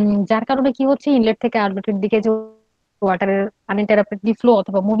 যার কারণে কি হচ্ছে ইনলেট থেকে আউটলেটের দিকে যে ওয়াটারের আনইন্টারাপ্টেডলি ফ্লো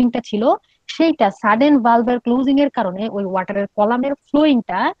অথবা মুভিংটা ছিল সেইটা সাডেন ভালভের ক্লোজিং এর কারণে ওই ওয়াটারের কলামের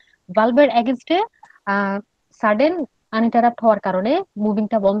ফ্লোয়িংটা ভালভের এগেনস্টে সাডেন আনইন্টারাপ্ট হওয়ার কারণে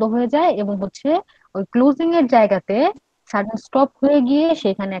মুভিংটা বন্ধ হয়ে যায় এবং হচ্ছে ওই ক্লোজিং এর জায়গাতে সাডেন স্টপ হয়ে গিয়ে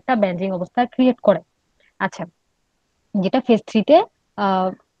সেখানে একটা ব্যান্ডিং অবস্থা ক্রিয়েট করে। আচ্ছা, যেটা ফেজ 3-তে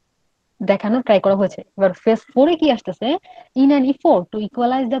দেখানোর ট্রাই করা হয়েছে। এবার ফেজ 4-এ কি আসতেছে, in an effort two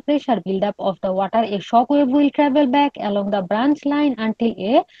equalise the pressure build up of the water A shock wave will travel back along the branch line until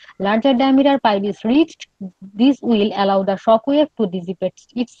a larger diameter pipe is reached. This will allow the shock wave to dissipate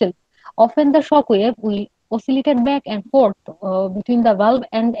itself. Often the shock wave will oscillate back and forth between the valve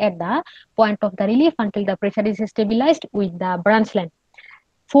and at the point of the relief until the pressure is stabilized with the branch line.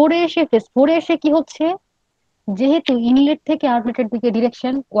 Phase 4-এ এসে কি হচ্ছে, যেহেতু inlet থেকে আউটলেটের দিকে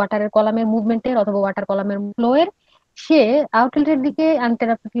direction ওয়াটারের কলামের মুভমেন্টের অথবা water কলামের flow এর, সে আউটলেটের দিকে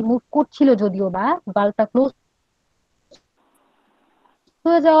আনইন্টারাপ্টেডলি মুভ করছিল যদিও বা বাল্বটা ক্লোজ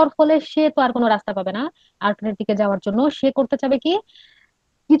হয়ে যাওয়ার ফলে সে তো আর কোনো রাস্তা পাবে না আউটলেটের দিকে যাওয়ার জন্য। সে করতে চাবে কি,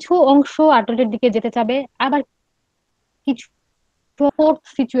 কিছু অংশ আউটলেটের দিকে যেতে চাবে, আবার কিছু ফোর্থ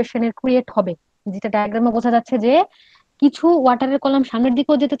সিচুয়েশনের ক্রিয়েট হবে, যেটা ডায়াগ্রামে বোঝা যাচ্ছে যে কিছু ওয়াটারের কলাম সামনের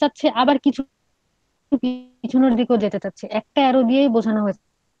দিকেও যেতে চাচ্ছে, আবার কিছু পিছনের দিকেও যেতে চাচ্ছে। একটা অ্যারো দিয়েই বোঝানো হয়েছে,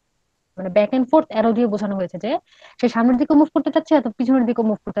 মানে ব্যাক এন্ড ফোর্থ অ্যারো দিয়ে বোঝানো হয়েছে যে সে সামনের দিকে মুভ করতে চাচ্ছে অথবা পিছনের দিকে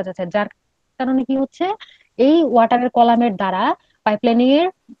মুভ করতে চাচ্ছে, যার কারণে কি হচ্ছে, এই ওয়াটারের কলামের দ্বারা পাইপলাইনিং এর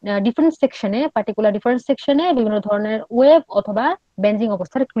ডিফারেন্ট সেকশনে বিভিন্ন ধরনের ওয়েভ অথবা বেঞ্জিং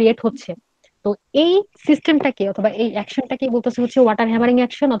অবস্থার ক্রিয়েট হচ্ছে। তো এই সিস্টেমটাকে অথবা এই অ্যাকশনটাকে বলতেছে হচ্ছে ওয়াটার হ্যামারিং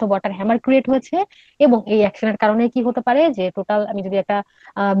অ্যাকশন অথবা ওয়াটার হ্যামার ক্রিয়েট হয়েছে। এবং এই অ্যাকশনের কারণে কি হতে পারে, যে টোটাল আমি যদি একটা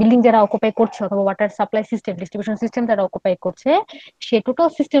বিল্ডিং যারা অকুপাই করছে অথবা water supply system distribution system যারা অকুপাই করছে, সে টোটাল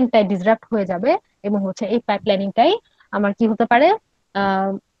সিস্টেমটাই ডিসরাপ্ট হয়ে যাবে। এবং হচ্ছে এই পাইপলাইনিংটাই আমার কি হতে পারে,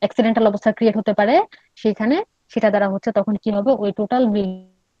 অ্যাক্সিডেন্টাল অবস্থা ক্রিয়েট হতে পারে সেখানে। সেটা দ্বারা হচ্ছে তখন কি হবে, ওই টোটাল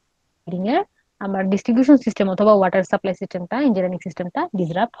বিল্ডিং এর আমার ডিস্ট্রিবিউশন সিস্টেম অথবা ওয়াটার সাপ্লাই সিস্টেমটা ইঞ্জিনিয়ারিং সিস্টেমটা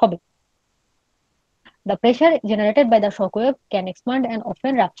ডিসরাপ্ট হবে। The pressure generated by the shockwave can expand and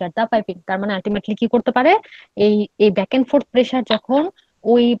often rupture the piping. তার মানে আলটিমেটলি কি করতে পারে, এই এই ব্যাক এন্ড ফোর্থ প্রেসার যখন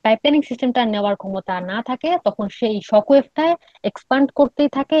ওই পাইপলাইনিং সিস্টেমটা নেওয়ার ক্ষমতা না থাকে, তখন সেই শকওয়েভটা এক্সপান্ড করতেই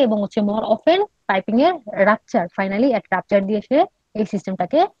থাকে এবং হচ্ছে মোর অফেন পাইপিং এর রাপচার, ফাইনালি এক রাপচার দিয়ে সে এই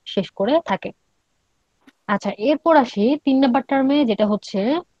সিস্টেমটাকে শেষ করে থাকে। আচ্ছা, এরপর আসি 3 নাম্বার টার্মে, যেটা হচ্ছে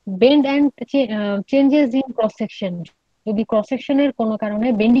bend and changes in cross section. যদি ক্রস সেকশনের কোনো কারণে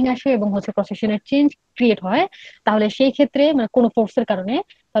বেন্ডিং আসে এবং হচ্ছে ক্রস সেকশনের চেঞ্জ ক্রিয়েট হয়, তাহলে সেই ক্ষেত্রে মানে কোনো ফোর্সের কারণে,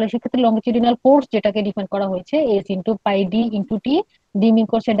 তাহলে সেক্ষেত্রে লংজিটিউডিনাল ফোর্স যেটাকে ডিফাইন করা হয়েছে এস ইন্টু পাই ডি ইন্টু টি। ডি মিন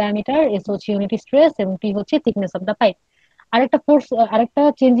করছে ডায়ামিটার, এস হচ্ছে ইউনিট স্ট্রেস এবং টি হচ্ছে থিকনেস অফ দা পাইপ। আরেকটা ফোর্স, আরেকটা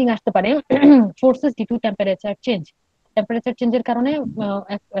চেঞ্জিং আসতে পারে forces due to temperature change. Temperature চেঞ্জের কারণে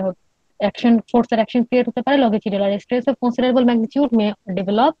অ্যাকশন ফোর্সের অ্যাকশন ক্রিয়েট হতে পারে longitudinal stress of considerable magnitude may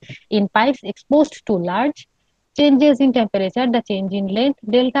develop in pipes exposed to large changes in temperature. The change in length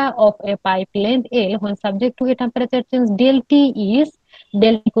delta of a pipe length L when subject to a temperature change del T is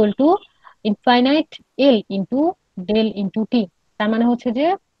del equal to infinite L into del into T. তার মানে হচ্ছে যে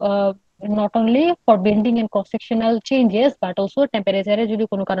not only for bending and cross sectional changes but also টেম্পারেচারে যদি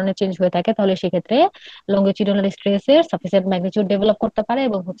কোনো কারণে change হয়ে থাকে, তাহলে সেক্ষেত্রে লংগিটিউডিনাল স্ট্রেসের সাফিসিয়েন্ট ম্যাগনিটিউড ডেভেলপ করতে পারে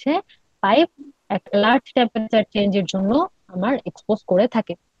এবং হচ্ছে পাইপ একটা লার্জ টেম্পারেচার চেঞ্জের জন্য আমার এক্সপোজ করে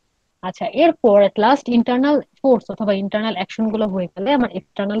থাকে। আচ্ছা, এরপর এট লাস্ট ইন্টারনাল ফোর্স অথবা ইন্টারনাল অ্যাকশন গুলো হয়ে গেলে আমার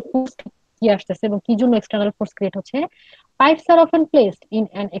এক্সটার্নাল ফোর্স কি আসতেছে এবং কি জন্য এক্সটার্নাল ফোর্স ক্রিয়েট হচ্ছে। Pipes are often placed in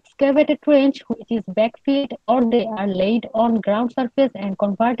an excavated trench which is backfilled or they are laid on ground surface and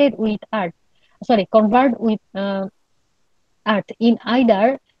converted with earth. In either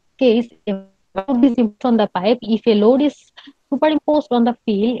case, a load is imposed on the pipe. If a load is superimposed on the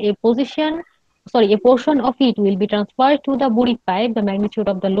field, a portion of it will be transferred to the buried pipe. The magnitude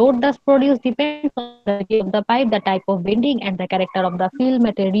of the load thus produced depends on the gravity of the pipe, the type of bending, and the character of the fill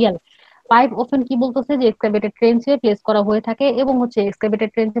material. Pipe open কি বলতেছে, যে এক্সকাভেটেড ট্রেঞ্চে place করা হয়ে থাকে এবং হচ্ছে এক্সকাভেটেড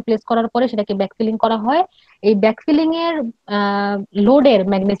ট্রেঞ্চে place করার পরে সেটাকে ব্যাকফিলিং করা হয়। এই ব্যাকফিলিং এর লোডের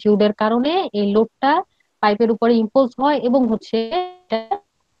ম্যাগনিটিউডের কারণে এই লোডটা পাইপের উপরে ইম্পোজ হয় এবং হচ্ছে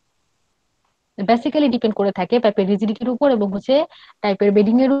বেসিক্যালি ডিপেন্ড করে থাকে পাইপের রিজিডিটির উপর এবং হচ্ছে টাইপের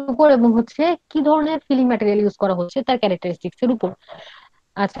বেডিং এর উপর এবং হচ্ছে কি ধরনের ফিলিং ম্যাটেরিয়াল ইউজ করা হচ্ছে তার ক্যারেক্টারিস্টিক্স এর উপর।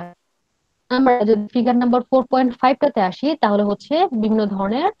 আচ্ছা, আমরা যদি ফিগার নাম্বার 4.5টাতে আসি, তাহলে হচ্ছে বিভিন্ন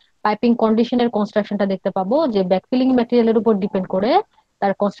ধরনের পাইপিং কন্ডিশনের কনস্ট্রাকশনটা দেখতে পাবো, যে ব্যাকফিলিং ম্যাটেরিয়ালের উপর ডিপেন্ড করে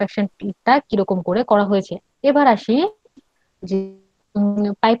তার কনস্ট্রাকশনটা কিরকম করে করা হয়েছে। এবার আসি যে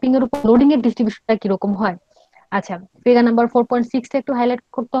পাইপিং এর উপর লোডিং এর ডিস্ট্রিবিউশনটা কিরকম হয়। আচ্ছা, ফিগার নাম্বার 4.6টা একটু হাইলাইট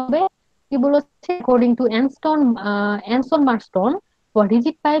করতে হবে। কি বলেছে, according to Anson Marston, for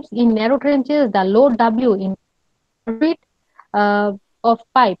rigid pipes in narrow ট্রেঞ্চেস the load W in of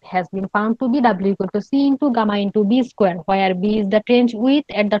pipe has been found to be W equal to C into gamma into B square, where B is the trench width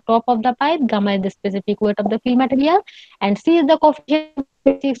at the top of the pipe, gamma is the specific weight of the fill material, and C is the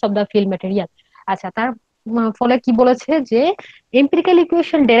coefficient of the fill material. আচ্ছা, তার ফলে কি বলেছে যে empirical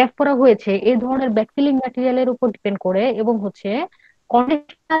equation derive করা হয়েছে এই ধরনের ব্যাকফিলিং ম্যাটেরিয়ালের উপর ডিপেন্ড করে, এবং হচ্ছে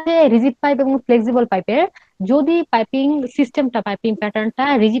কন্ডিশনালে রিজিড পাইপ এবং ফ্লেক্সিবল পাইপের যদি পাইপিং সিস্টেমটা পাইপিং প্যাটার্নটা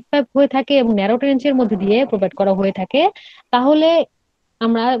রিজিড পাইপ হয়ে থাকে এবং ন্যারো ট্রেঞ্চের মধ্যে দিয়ে প্রোভাইড করা হয়ে থাকে, তাহলে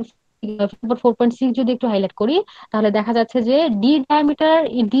আমরা 4.6 যদি একটু হাইলাইট করি, তাহলে দেখা যাচ্ছে যে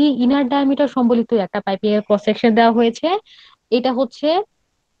ডি ইনার ডায়ামিটার সম্বলিত একটা পাইপের ক্রস সেকশন দেওয়া হয়েছে। এটা হচ্ছে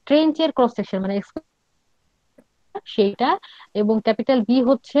ট্রেঞ্চের ক্রস সেকশন মানে সেইটা, এবং ক্যাপিটাল বি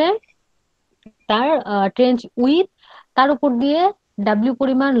হচ্ছে তার ট্রেঞ্চ উইথ, তার উপর দিয়ে ডাব্লিউ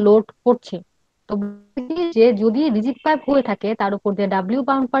পরিমাণ লোড পড়ছে। তো বলছি যে যদি রিজিড পাইপ হয়ে থাকে তার উপর দিয়ে ডাব্লিউ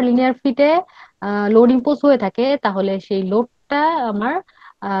পাউন্ড পার লিনিয়ার ফিটে লোড ইম্পোজ হয়ে থাকে, তাহলে সেই লোডটা আমার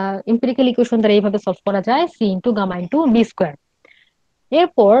এম্পিরিক্যাল ইকুয়েশন দ্বারা এইভাবে সলভ করা যায়, C into gamma into B square.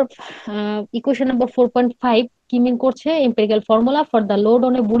 এরপর ইকুয়েশন নাম্বার 4.5 কি মিন করছে, empirical formula for the load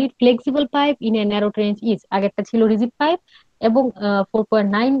on a বুরিড flexible pipe in a narrow trench is, আগেরটা ছিল রিজিড পাইপ, এবং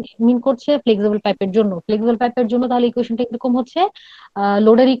 4.9 মিন করছে ফ্লেক্সিবল পাইপের জন্য। ফ্লেক্সিবল পাইপের জন্য তাহলে ইকুয়েশনটা এরকম হচ্ছে,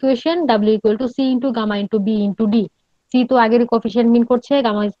 লোডের equation W equal to C into gamma into B into D. C তো আগের কোফিশিয়েন্ট মিন করছে,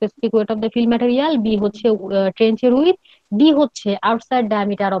 gamma specific weight of the feel material, B হচ্ছে ট্রেঞ্চের উইথ, ডি হচ্ছে outside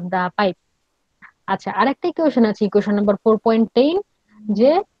diameter of the pipe. আচ্ছা, আরেকটা ইকুয়েশন আছে, ইকুয়েশন নাম্বার 4.10,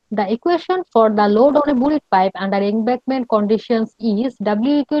 যে the equation for the load on a bullet pipe under embankment conditions is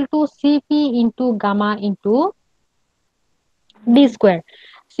W equal to CP into gamma into D square.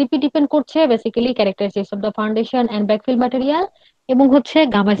 CP depend করছে basically characteristics of the foundation and backfill material, এবং হচ্ছে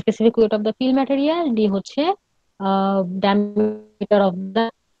gamma specific weight of the feel material, D হচ্ছে diameter of the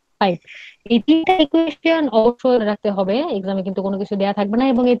pipe. এই তিনটা equation অবশ্যই রাখতে হবে, এক্সামে কিন্তু কোনো কিছু দেয়া থাকবে না,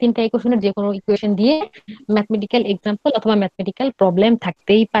 এবং এই তিনটা ইকুয়েশনের যে কোনো ইকুয়েশন দিয়ে ম্যাথমেটিক্যাল এক্সাম্পল অথবা ম্যাথমেটিক্যাল প্রবলেম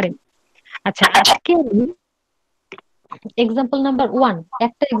থাকতেই পারে। আচ্ছা, আজকে এক্সাম্পল নাম্বার 1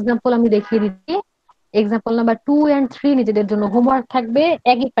 একটা এক্সাম্পল আমি দেখিয়ে দিচ্ছি। এক্সাম্পল নাম্বার 2 এন্ড 3 নিজেদের জন্য হোমওয়ার্ক থাকবে,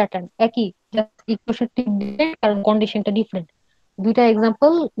 একই প্যাটার্ন একই, জাস্ট ইকুয়েশনটি ডিফারেন্ট কারণ কন্ডিশনটা ডিফারেন্ট। দুইটা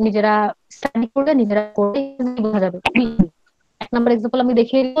এক্সাম্পল নিজেরা স্টাডি করে নিজেরা করে বোঝা যাবে। এক নাম্বার এক্সাম্পল আমি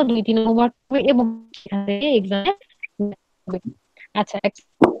দেখিয়ে দিব, 2-3 হোমওয়ার্ক হবে এবং সেখান থেকে এক্সামে হবে। আচ্ছা,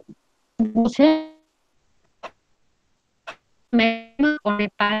 বলছে maximum on a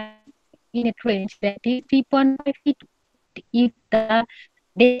pipe in a trench that is 3.5 feet if the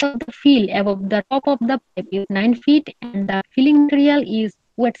depth of the fill above the top of the pipe is 9 feet and the filling material is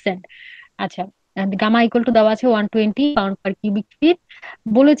wet sand. আচ্ছা, and gamma equal to দেওয়া আছে 120 pound per cubic feet.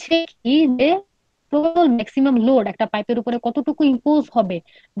 বলেছে কি যে total maximum load একটা পাইপের উপরে কতটুকু ইম্পোজ হবে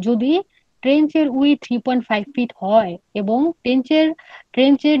যদি ট্রেঞ্চের উইথ 3.5 ফিট হয়, এবং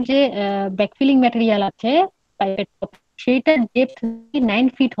ট্রেঞ্চের যে ব্যাকফিলিং ম্যাটেরিয়াল আছে পাইপের সেইটার ডেপথ 9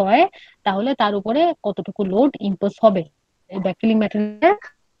 ফিট হয়, তাহলে তার উপরে কতটুকু লোড ইম্পোজ হবে। ব্যাকফিলিং ম্যাটেরিয়াল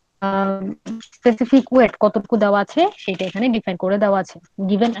স্পেসিফিক ওয়েট কতটুকু দেওয়া আছে সেটা এখানে ডিফাইন করে দেওয়া আছে,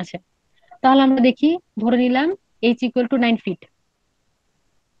 গিভেন আছে। তাহলে আমরা দেখি, ধরে নিলাম এইচ ইকুয়াল টু 9 ফিট,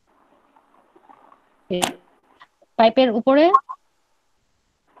 পাইপের উপরে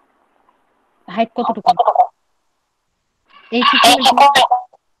হাইট কতটুকু, H equal to,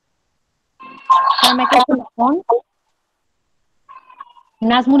 microphone on.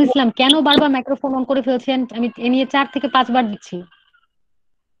 Nazmul Islam কেন বারবার মাইক্রোফোন অন করে ফেলছেন? আমি এ নিয়ে 4 থেকে 5 বার দিচ্ছি।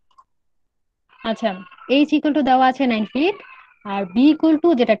 আচ্ছা, এইচ ইকুয়াল টু দেওয়া আছে 9 fit, R B equal to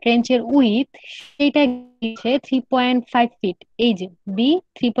যেটা ট্রেঞ্চের উইথ সেইটা দিচ্ছে 3.5 ফিট। এই যে বি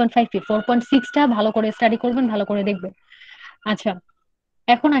 3.5 ফিট, 4.6টা ভালো করে স্টাডি করবেন, ভালো করে দেখবেন। আচ্ছা,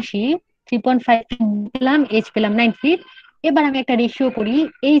 এখন আসি, 3.5 ফিট পেলাম, এইচ পেলাম 9 ফিট। এবার আমি একটা রেশিও করি,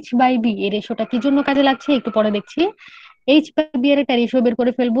 এইচ বাই বি, এই রেশিওটা কি জন্য কাজে লাগছে একটু পরে দেখছি। এইচ বাই বি এর একটা রেশিও বের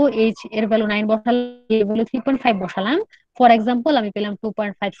করে ফেলবো, এইচ এর ভ্যালু 9 বসালাম, এর ভ্যালু 3.5 বসালাম, ফর এক্সাম্পল আমি পেলাম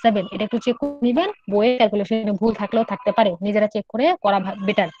 2.57। এটা একটু চেক করে নেবেন, বইয়ের ক্যালকুলেশনে ভুল থাকলেও থাকতে পারে, নিজেরা চেক করে করা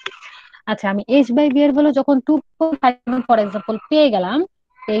বেটার। আচ্ছা, আমি এইচ বাই বি এর ভ্যালু যখন 2.5 ফর এক্সাম্পল পেয়ে গেলাম,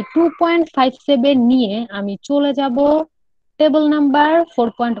 এই 2.57 নিয়ে আমি চলে যাব table number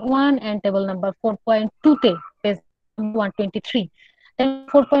 4.1 and table number 4.2 তে, পেজ 123।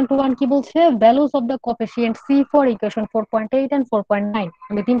 4.1 কি বলছে, values of the coefficient C for equation 4.8 and 4.9।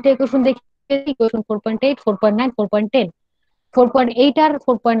 আমি তিনটে ইকুয়েশন দেখি, ইকুয়েশন 4.8, 4.9, 4.10। 4.8 আর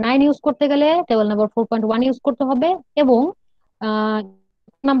 4.9 ইউজ করতে গেলে টেবল নাম্বার 4.1 ইউজ করতে হবে, এবং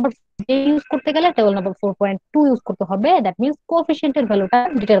নাম্বার ইউজ করতে গেলে টেবল নাম্বার 4.2 ইউজ করতে হবে, দ্যাট মিন্স কোএফিসিয়েন্টের ভ্যালুটা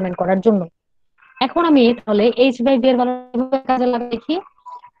ডিটারমাইন করার জন্য। এখন আমি তাহলে এইচ বাই বি এর ভ্যালু কাজে লাগিয়ে দেখি।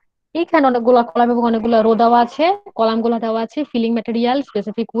 এইখানে অনেকগুলো কলাম এবং অনেকগুলো রো দেওয়া আছে। কলাম গুলো দেওয়া আছে feeling material,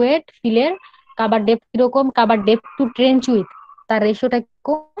 specific wait, ফিলের cover depth কিরকম, cover depth two trench with তার রেশিওটা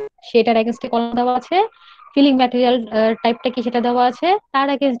কম, সেটার এগেনস্টে কলাম দেওয়া আছে। ফিলিং ম্যাটেরিয়াল টাইপটা কি সেটা দেওয়া আছে, তার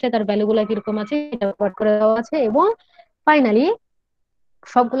এগেনস্টে তার ভ্যালু গুলা কিরকম আছে এটা প্লট করে দেওয়া আছে। এবং ফাইনালি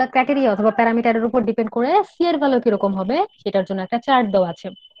সবগুলা ক্রাইটেরিয়া অথবা প্যারামিটারের উপর ডিপেন্ড করে সি এর ভ্যালু কিরকম হবে সেটার জন্য একটা চার্ট দেওয়া আছে।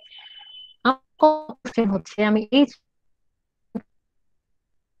 আমার কোশ্চেন হচ্ছে আমি এই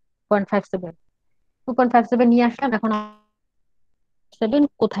 2.57 2.57 নিয়ে আসলাম, এখন 7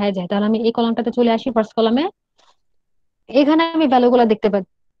 কোথায় যায়? তাহলে আমি এই কলামটাতে চলে আসি, ফার্স্ট কলামে। এখানে আমি ভ্যালুগুলো দেখতে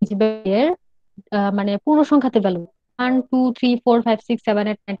পাচ্ছি এর মানে পূর্ণ সংখ্যাতে ভ্যালু 1 2 3 4 5 6 7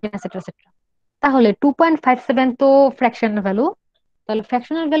 8 9 10 এটসেট্রা। তাহলে 2.57 তো ফ্র্যাকশনাল ভ্যালু, তাহলে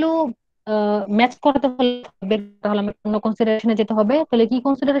ফ্র্যাকশনাল ভ্যালু ম্যাচ করাতে হলে তাহলে আমি অন্য কনসিডারেশনে যেতে হবে। তাহলে কি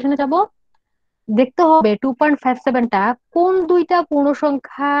কনসিডারেশনে যাব? দেখতে হবে 2.57টা কোন দুইটা পূর্ণ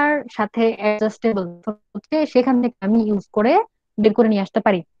সংখ্যার সাথে অ্যাডজাস্টেবল হচ্ছে, সেখান থেকে আমি ইউজ করে বের করে নিয়ে আসতে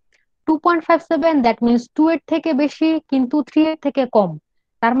পারি। 2.57 দ্যাট মিনস 2 এর থেকে বেশি কিন্তু 3 এর থেকে কম।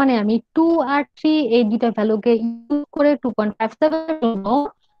 তার মানে আমি 2 আর 3 এই দুইটা ভ্যালুকে ইউজ করে 2.57 এর জন্য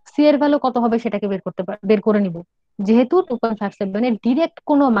সি এর ভ্যালু কত হবে সেটাকে বের করে নিব। যেহেতু 2.57 এর ডিরেক্ট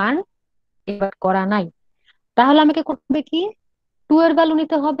কোনো মান এবার করা নাই, তাহলে আমাকে করতে হবে কি, 2 এর ভ্যালু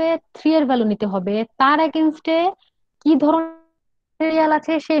নিতে হবে, 3 এর ভ্যালু নিতে হবে, তার এগেনস্টে কি ধরনের ম্যাটেরিয়াল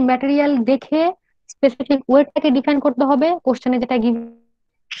আছে সেই ম্যাটেরিয়াল দেখে স্পেসিফিক ওয়েটটাকে ডিফাইন করতে হবে কোশ্চেনে যেটা গিভ,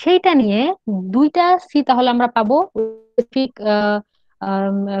 সেইটা নিয়ে দুইটা সি তাহলে আমরা পাবো স্পেসিফিক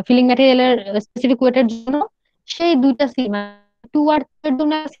ফিলিং ম্যাটেরিয়ালের স্পেসিফিক ওয়েটের জন্য। সেই দুইটা সি 2 আর 3 এর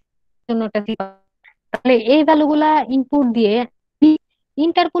জন্য একটা সি। তাহলে এই ভ্যালুগুলা ইনপুট দিয়ে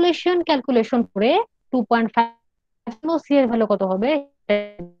ইন্টারপোলেশন ক্যালকুলেশন করে 2.5 সি এর ভ্যালু কত হবে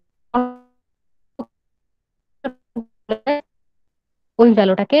ওই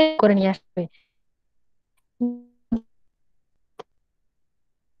ভ্যালুটাকে করে নিয়ে আসবে।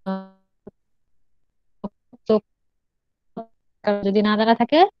 তো যদি না জানা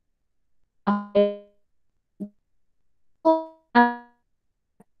থাকে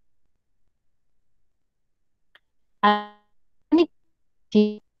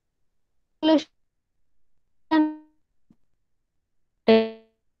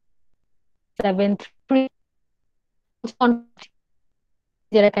তাহলে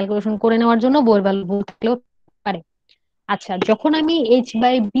যেটা ক্যালকুলেশন করে নেওয়ার জন্য বইয়ের ভ্যালু ভুল থাকলেও পারে। আচ্ছা, যখন আমি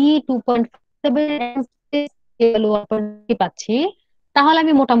H/B 2.7 পাচ্ছি, তাহলে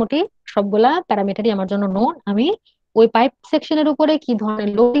আমি মোটামুটি সবগুলা প্যারামিটারই আমার জন্য নোন। আমি ওই পাইপ সেকশনের উপরে কি ধরনের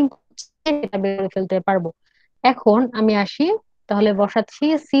লোডিং সেটা বের করে ফেলতে পারবো। এখন আমি আসি, তাহলে বসাচ্ছি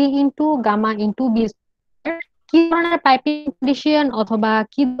C into gamma into B. কি ধরনের পাইপিং কন্ডিশন অথবা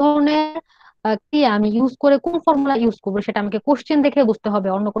কি ধরনের কি আমি ইউজ করে কোন ফর্মুলা ইউজ করবো সেটা আমাকে কোশ্চেন দেখে বুঝতে হবে,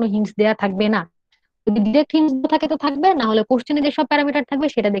 অন্য কোনো হিন্টস দেয়া থাকবে না। যদি ডিরেক্ট হিন্টস থাকে তো থাকবে, না হলে কোশ্চেনে যেসব প্যারামিটার থাকবে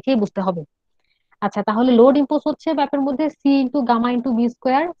সেটা দেখেই বুঝতে হবে। আচ্ছা, তাহলে লোড ইম্পোজ হচ্ছে ব্যাপের মধ্যে C into gamma into B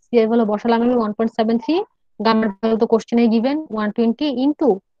square. C এর ভ্যালু বসালাম আমি 1.73, গামার ভ্যালু তো কোশ্চেনে গিভেন 120 ইন্টু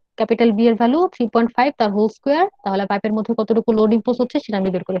ক্যাপিটাল বি এর ভ্যালু 3.5 তার হোল স্কোয়ার। তাহলে পাইপের মধ্যে কতটুকু লোড ইম্পোজ হচ্ছে সেটা আমি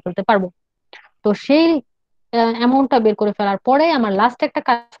বের করে ফেলতে পারবো। তো সেই অ্যামাউন্টটা বের করে ফেলার পরে আমার লাস্ট একটা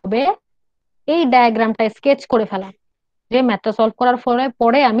কাজ হবে এই ডায়াগ্রামটা স্কেচ করে ফেলা। যে ম্যাথটা সলভ করার পরে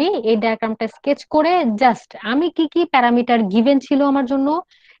পরে আমি এই ডায়াগ্রামটা স্কেচ করে জাস্ট আমি কি কি প্যারামিটার গিভেন ছিল আমার জন্য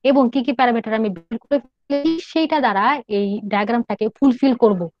এবং কি কি প্যারামিটার আমি বের করে ফেলেছি সেইটা দ্বারা এই ডায়াগ্রামটাকে ফুলফিল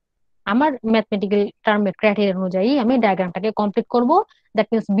করব। আমার ম্যাথমেটিক্যাল টার্ম ক্রাইটেরিয়া অনুযায়ী আমি ডায়াগ্রামটাকে কমপ্লিট করব। দ্যাট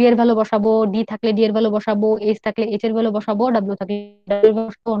মিনস বি এর ভ্যালু বসাবো, ডি থাকলে ডি এর ভ্যালু বসাবো, এইচ থাকলে এইচ এর ভ্যালু বসাবো, ডাব্লিউ থাকলে W এর ভ্যালু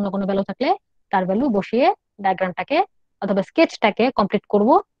বসাবো, অন্য কোনো ভ্যালু থাকলে তার ভ্যালু বসিয়ে ডায়াগ্রামটাকে অথবা স্কেচটাকে কমপ্লিট করব।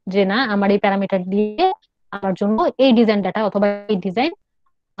 যে না, আমার এই প্যারামিটার দিয়ে আমার জন্য এই ডিজাইন ডাটা অথবা এই ডিজাইন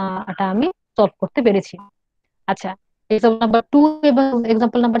এটা আমি সলভ করতে পেরেছি। আচ্ছা, এক্সাম্পল নাম্বার 2 এবং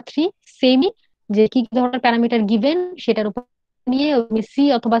এক্সাম্পল নাম্বার 3 সেমই, যে কি কি ধরনের প্যারামিটার গিভেন সেটার উপর নিয়ে আমি সি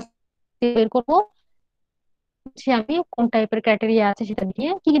অথবা C বের করবো। হচ্ছে আমি কোন টাইপের ক্রাইটেরিয়া আছে সেটা নিয়ে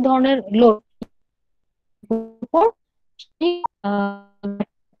কি কি ধরনের লোড উপর সেই,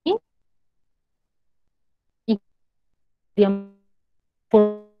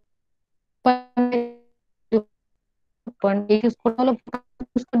 পয়েন্ট ইউজ করতে হলো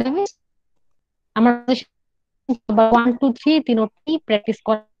আমার 1 2 3 তিনটি প্র্যাকটিস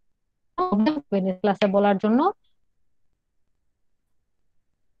করা ক্লাসে বলার জন্য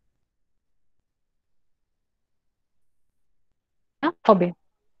হবে।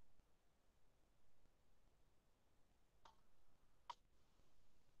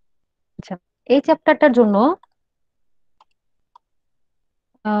 আচ্ছা, এই চ্যাপ্টারটার জন্য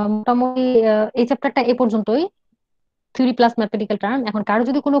মোটামুটি এই চ্যাপ্টারটা এ পর্যন্তই। Theory plus mathematical term. এখন কারো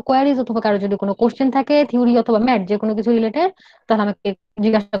যদি কোনো কোয়ারিজ অথবা কারো যদি কোনো কোশ্চেন থাকে থিওরি অথবা ম্যাথ যে কোনো কিছু রিলেটেড, তাহলে আমাকে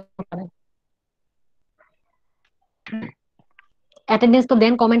জিজ্ঞাসা করতে পারেন। অ্যাটেন্ডেন্স তো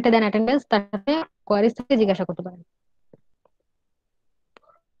দেন, কমেন্টে দেন অ্যাটেন্ডেন্স, তার সাথে কোয়ারিজ থেকে জিজ্ঞাসা করতে পারেন।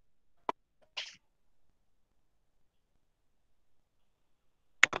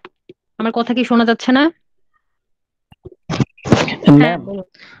 আমার কথা কি শোনা যাচ্ছে না? হ্যাঁ ম্যাম, বলুন।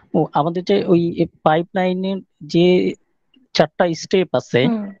 ও আমাদের যে ওই পাইপ লাইনের যে 4টা স্টেপ আছে,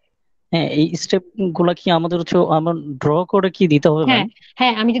 হুম। হ্যাঁ, এই স্টেপ গুলা কি আমাদের হচ্ছে আমার ড্র করে কি দিতে হবে হ্যাঁ ম্যাম?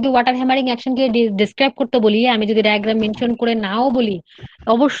 হ্যাঁ, আমি যদি ওয়াটার হ্যামারিং অ্যাকশনকে ডিসক্রাইব করতে বলি, আমি যদি ডায়াগ্রাম মেনশন করে নাও বলি,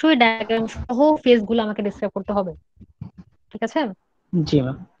 অবশ্যই ডায়াগ্রাম সহ ফেজ গুলো আমাকে ডিসক্রাইব করতে হবে। ঠিক আছে? জি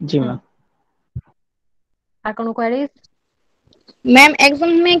ম্যাম, জি হুম। ম্যাম। আর কোনো কোয়ারিজ? ম্যাম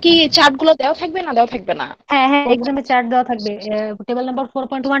এক্সামে কি চার্ট গুলো দেওয়া থাকবে না দেওয়া থাকবে না? হ্যাঁ হ্যাঁ, এক্সামে চার্ট দেওয়া থাকবে। Table number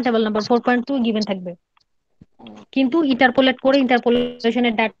 4.1, table number 4.2 given থাকবে, কিন্তু ইন্টারপোলেট করে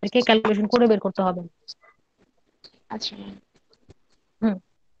ইন্টারপোলেশনের ডাটাকে ক্যালকুলেশন করে বের করতে হবে। আচ্ছা ম্যাম। হুম।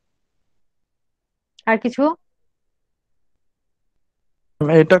 আর কিছু?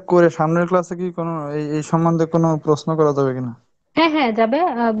 এটা করে সামনের ক্লাসে কি কোনো এই এই সম্বন্ধে কোনো প্রশ্ন করা যাবে কিনা? হ্যাঁ হ্যাঁ যাবে,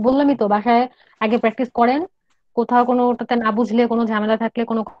 বললামই তো, বাসায় আগে প্র্যাকটিস করেন। কোথাও কোনোটাতে না বুঝলে, কোনো ঝামেলা থাকলে,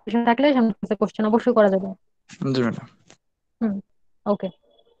 কোনো কোশ্চেন থাকলে সামনে কোশ্চেন অবশ্যই করা যাবে। জি ম্যাডাম। হুম। ওকে।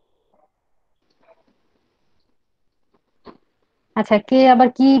 আচ্ছা, কে আবার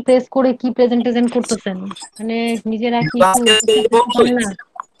কি প্রেস করে কি প্রেজেন্টেশন করতেছেন? মানে নিজেরা কি একটু করতে পারেন না?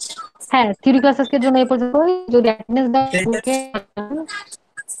 হ্যাঁ, থিওরি ক্লাস আজকের জন্য এই পর্যন্তই। যদি অ্যাটেন্ডেন্স দেওয়া থাকে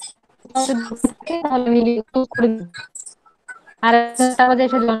তাহলে আমি close করে দিই। আর 4 বাজে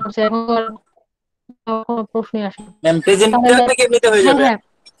এসে জয়েন করছে, এখন তো আর কোনো প্রশ্নই আসে না। ম্যাম প্রেজেন্টটা তাহলে নাকি এমনিতে হয়ে হ্যাঁ যাবে? হ্যাঁ,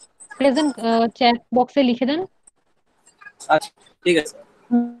 প্রেজেন্ট চ্যাট বক্সে লিখে দেন। আচ্ছা, ঠিক আছে।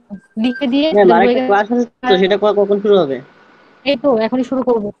 হুম, লিখে দিয়ে ম্যাম হয়ে আরেকটা গেছে। ক্লাস আছে তো, সেটা কখন শুরু হবে? এই তো এখনই শুরু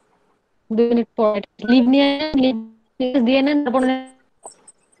করবো, 2 মিনিট পর। লিভ নিয়ে লিভ দিয়ে নেন, তারপর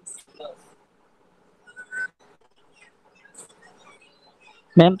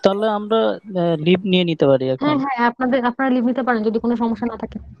ম্যাম তাহলে আমরা লিভ নিয়ে নিতে পারি হ্যাঁ এখন? হ্যাঁ, আপনারা লিভ নিতে পারেন যদি কোনো সমস্যা না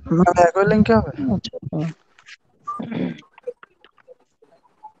থাকে। মানে একই লিঙ্কে হবে? আচ্ছা।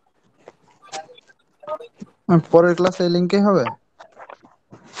 পরের ক্লাসে এই লিঙ্কে হবে?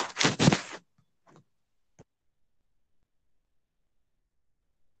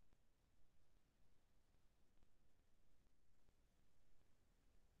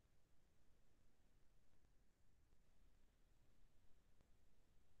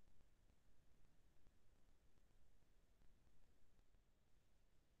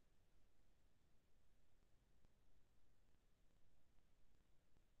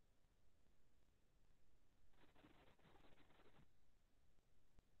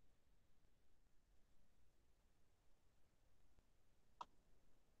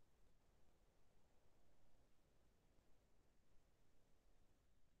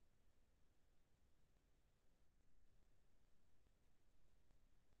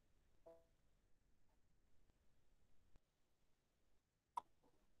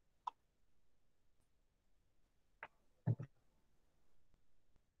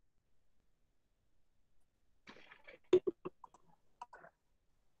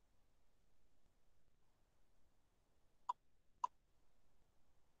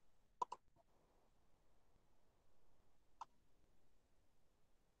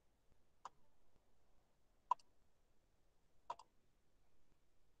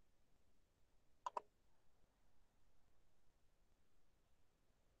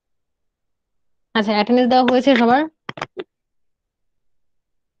 আচ্ছা, অ্যাটেন্ডেন্স দেওয়া হয়েছে সবার?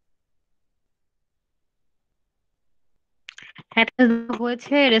 অ্যাটেন্ডেন্স দেওয়া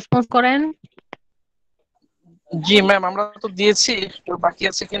হয়েছে, রেসপন্স করেন। জি ম্যাম, আমরা তো দিয়েছি, তো বাকি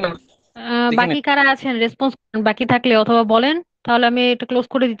আছে কিনা দেখে বাকি নিন। কারা আছেন রেসপন্স করেন, বাকি থাকলে অথবা বলেন, তাহলে আমি এটা ক্লোজ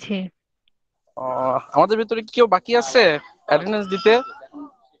করে দিচ্ছি। আমাদের ভিতরে কি কেউ বাকি আছে অ্যাটেন্ডেন্স দিতে?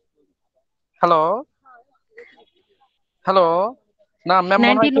 Hello, hello. না ম্যাম, মনে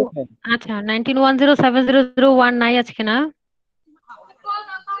হয় 19, কেউ নেই। আচ্ছা 19107001 নাই আজকে না?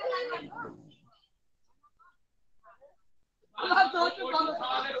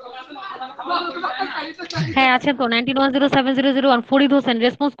 হ্যাঁ আছে তো, 19107001 ফরিদ হোসেন।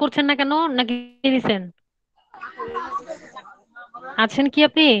 রেসপন্স করছেন না কেন, নাকি দিছেন? আছেন কি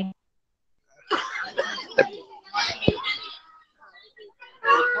আপনি?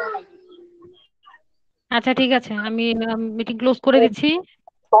 আচ্ছা ঠিক আছে, আমি মিটিং ক্লোজ করে দিচ্ছি।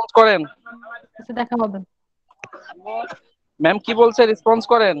 রেসপন্স করেন। কিছু দেখা হবে। ম্যাম কি বলছে, রেসপন্স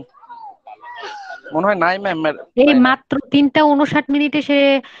করেন। মনে হয় নাই ম্যাম, এই তাই না? মাত্র 3টা 59 মিনিটে সে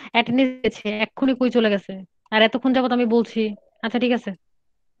অ্যাটেন্ডেন্স দিয়েছে, এক্ষুনি কই চলে গেছে। আর এতক্ষণ যাবত আমি বলছি। আচ্ছা ঠিক আছে,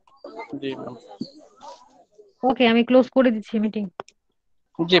 জি ম্যাম। ওকে, আমি ক্লোজ করে দিচ্ছি মিটিং।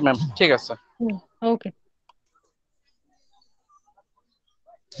 জি ম্যাম, ঠিক আছে। হুম, ওকে।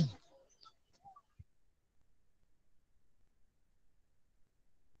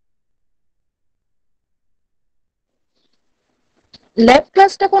 ল্যাব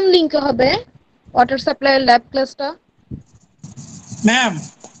ক্লাসটা কোন লিংকে হবে? ওয়াটার সাপ্লাইয়ের ল্যাব ক্লাসটা? Ma'am,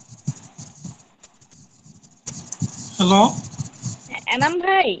 hello. এনাম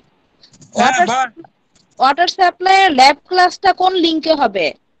ভাই, হ্যাঁ ওয়াটার ভাই, ওয়াটার সাপ্লাইয়ের ল্যাব ক্লাসটা কোন লিংকে হবে?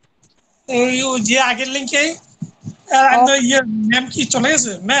 ওই যে আগের লিঙ্কে ও, ইয়ে ম্যাম কি চলে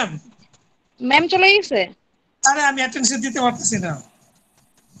গেছে ম্যাম? ম্যাম চলে গেছে? আরে আমি অ্যাটেন্ডেন্স দিতে পারতেছি না।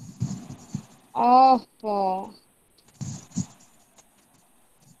 ওহো,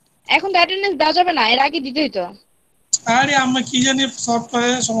 এখন তো অ্যাটেন্ডেন্স দেওয়া যাবে না, এর আগে দিতেই তো। আরে আমরা কি জানি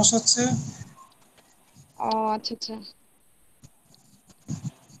সফটওয়্যারে সমস্যা হচ্ছে। ও আচ্ছা আচ্ছা।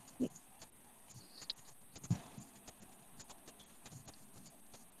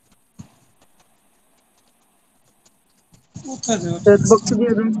 কোথায় যাবে? চ্যাট বক্সে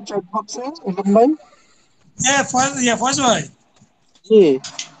দিয়ে দেন, চ্যাট বক্সে এরকম ভাই। হ্যাঁ ফয়েজ ভাই, জি,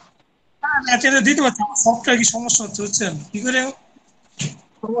 অ্যাটেন্ডেন্স দিতে পারছি না, সফটওয়্যার কি সমস্যা হচ্ছে বুঝছেন কি করে?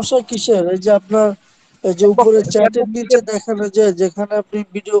 সমস্যা কিসের? এই যে আপনার এই যে উপরে চ্যাটের নিচে দেখানো যায় যেখানে আপনি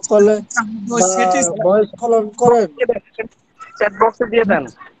ভিডিও কলে ওই বা সেটিং ভয়েস কল অন করেন, চ্যাট বক্সে দিয়ে দেন।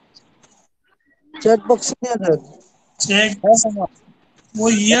 চ্যাট বক্সে দিয়ে দেন। চেক, হ্যাঁ হ্যাঁ হ্যাঁ।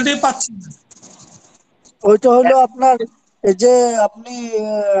 ওই ইয়েটাই পাচ্ছি না। ওইটা হলো আপনার এই যে আপনি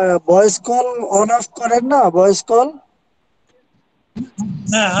ভয়েস কল অন অফ করেন না, ভয়েস কল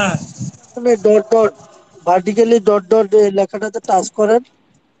হ্যাঁ হ্যাঁ, আপনি dot dot vertically dot dot লেখাটাতে touch করেন।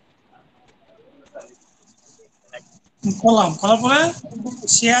 খোলার পরে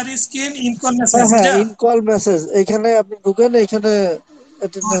শেয়ার স্ক্রিন ইনকল হ্যাঁ মেসেজ হ্যাঁ, এটা। ইন কল মেসেজ, এখানে আপনি ঢুকেন, এখানে আচ্ছা,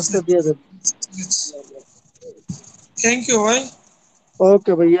 অ্যাটেন্ডেন্সটা দিয়ে দেন। থ্যাংক ইউ ভাই।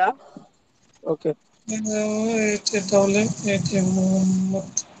 ওকে ভাইয়া, ওকে। এটা তাহলে এটি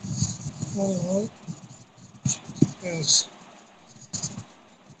মোহাম্মদ মনোহর। Yes.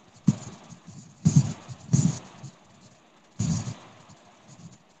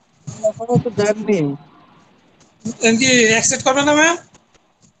 এখনো তো দেননি। এর কি অ্যাকসেপ্ট করবে না ম্যাম?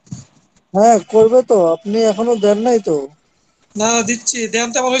 হ্যাঁ করবে তো, আপনি এখনো দেন নাই তো। না দিচ্ছি, দেন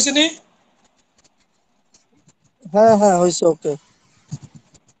তো আমার হয়েছে নি। হ্যাঁ হ্যাঁ হয়েছে, ওকে।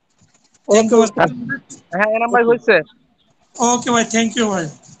 থ্যাংক ওকে ইউ ভাই। ওকে হ্যাঁ এনাম ভাই ওকে। হয়েছে। ওকে ভাই, থ্যাংক ইউ ভাই।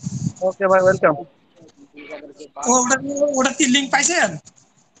 ওকে ভাই, ওয়েলকাম। ওটা ওটা কি লিঙ্ক পাইছেন?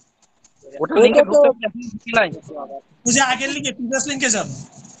 ওটা ওইটা লিংকে তো ঢুকতে কি নাই? ওই যে আগের লিঙ্কে প্রিভিয়াস লিঙ্কে যান।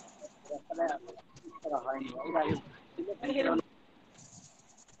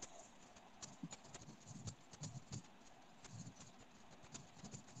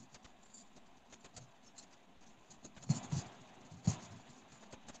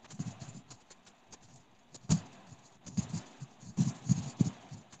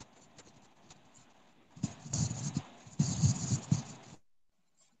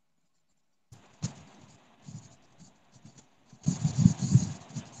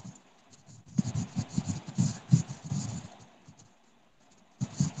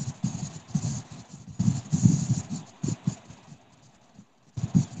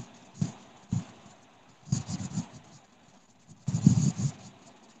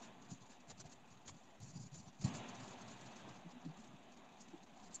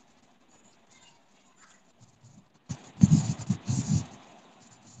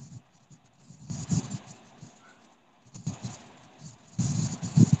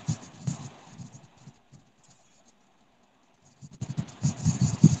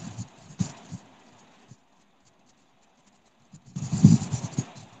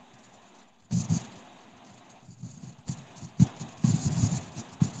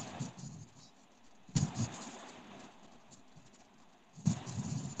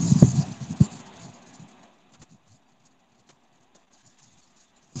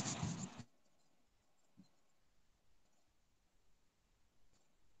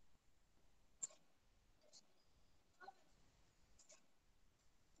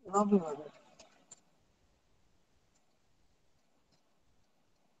 রবিবার।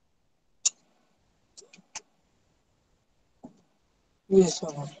 Yes,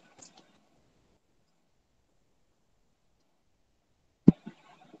 আমার।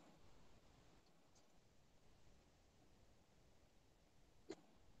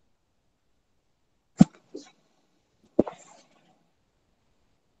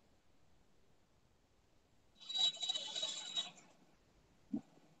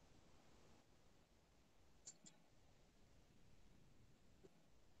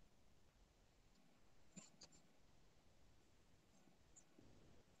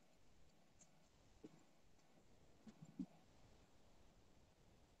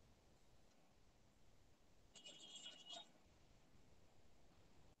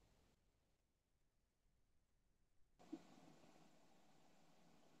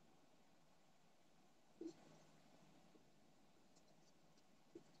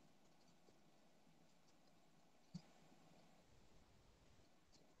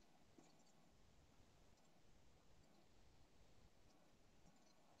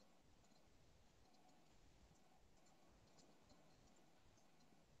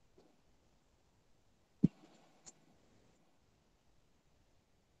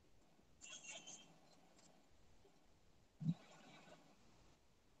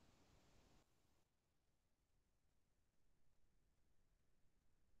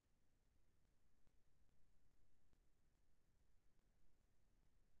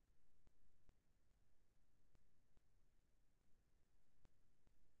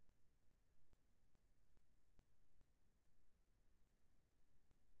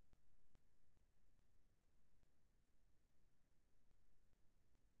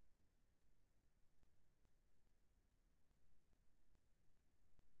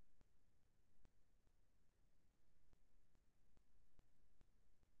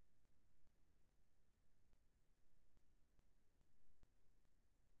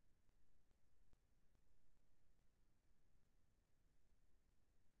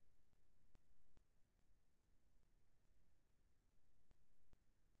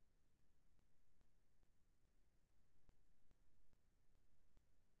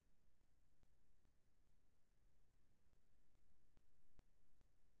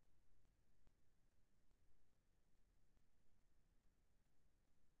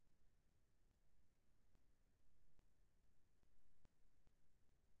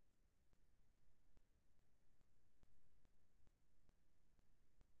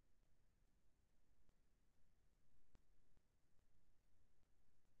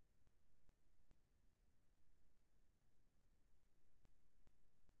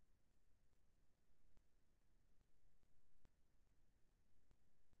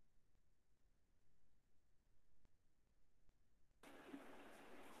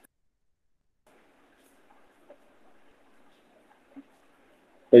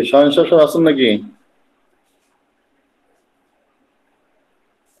 এই সহিংস সব আছেন নাকি?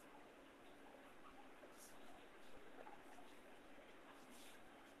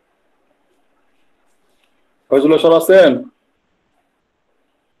 ফয়জুল্লাহ সব আছেন?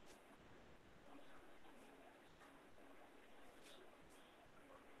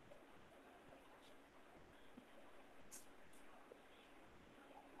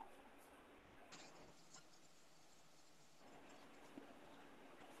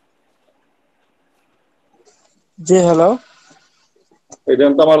 জি হ্যালো। এটা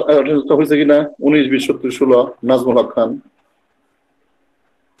তো আমার হয়েছে কিনা 19 20 70 16 নাজমুল হক খান।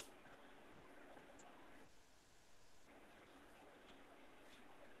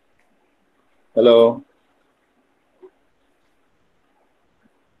 হ্যালো,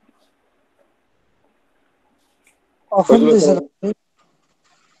 কখন ফয়জুল্লাহ দিয়েছেন স্যার, আপনি?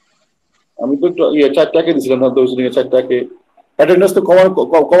 আমি তো একটু 4টাকে দিছিলাম না, তো 4টাকে অ্যাটেন্ডেন্স তো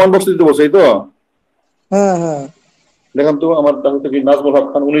কমান্ড বক্স দিতে বলছে, এই তো হ্যাঁ হ্যাঁ। দেখান তো আমার হচ্ছে কি নাজমুল হক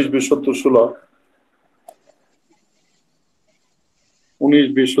খান 19 20 70 16 19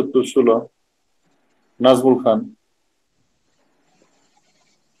 20 70 16 নাজমুল খান।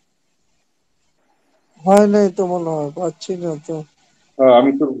 হয় নাই তো মনে হয়, পাচ্ছি না তো।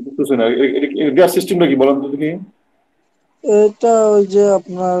 আমি তো বুঝতেছি না দেওয়ার সিস্টেমটা কি বলেন তো দেখি। এটা ওই যে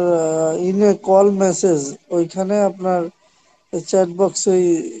আপনার ইনে কল মেসেজ, ওইখানে আপনার চ্যাট বক্সে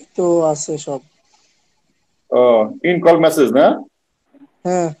তো আছে সব। ইন কল মেসেজ না?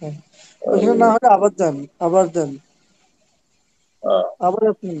 হ্যাঁ হ্যাঁ, ওইখানে না হলে আবার দেন, আবার দেন, আহ, আবার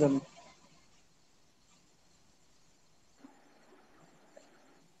আপনি দেন।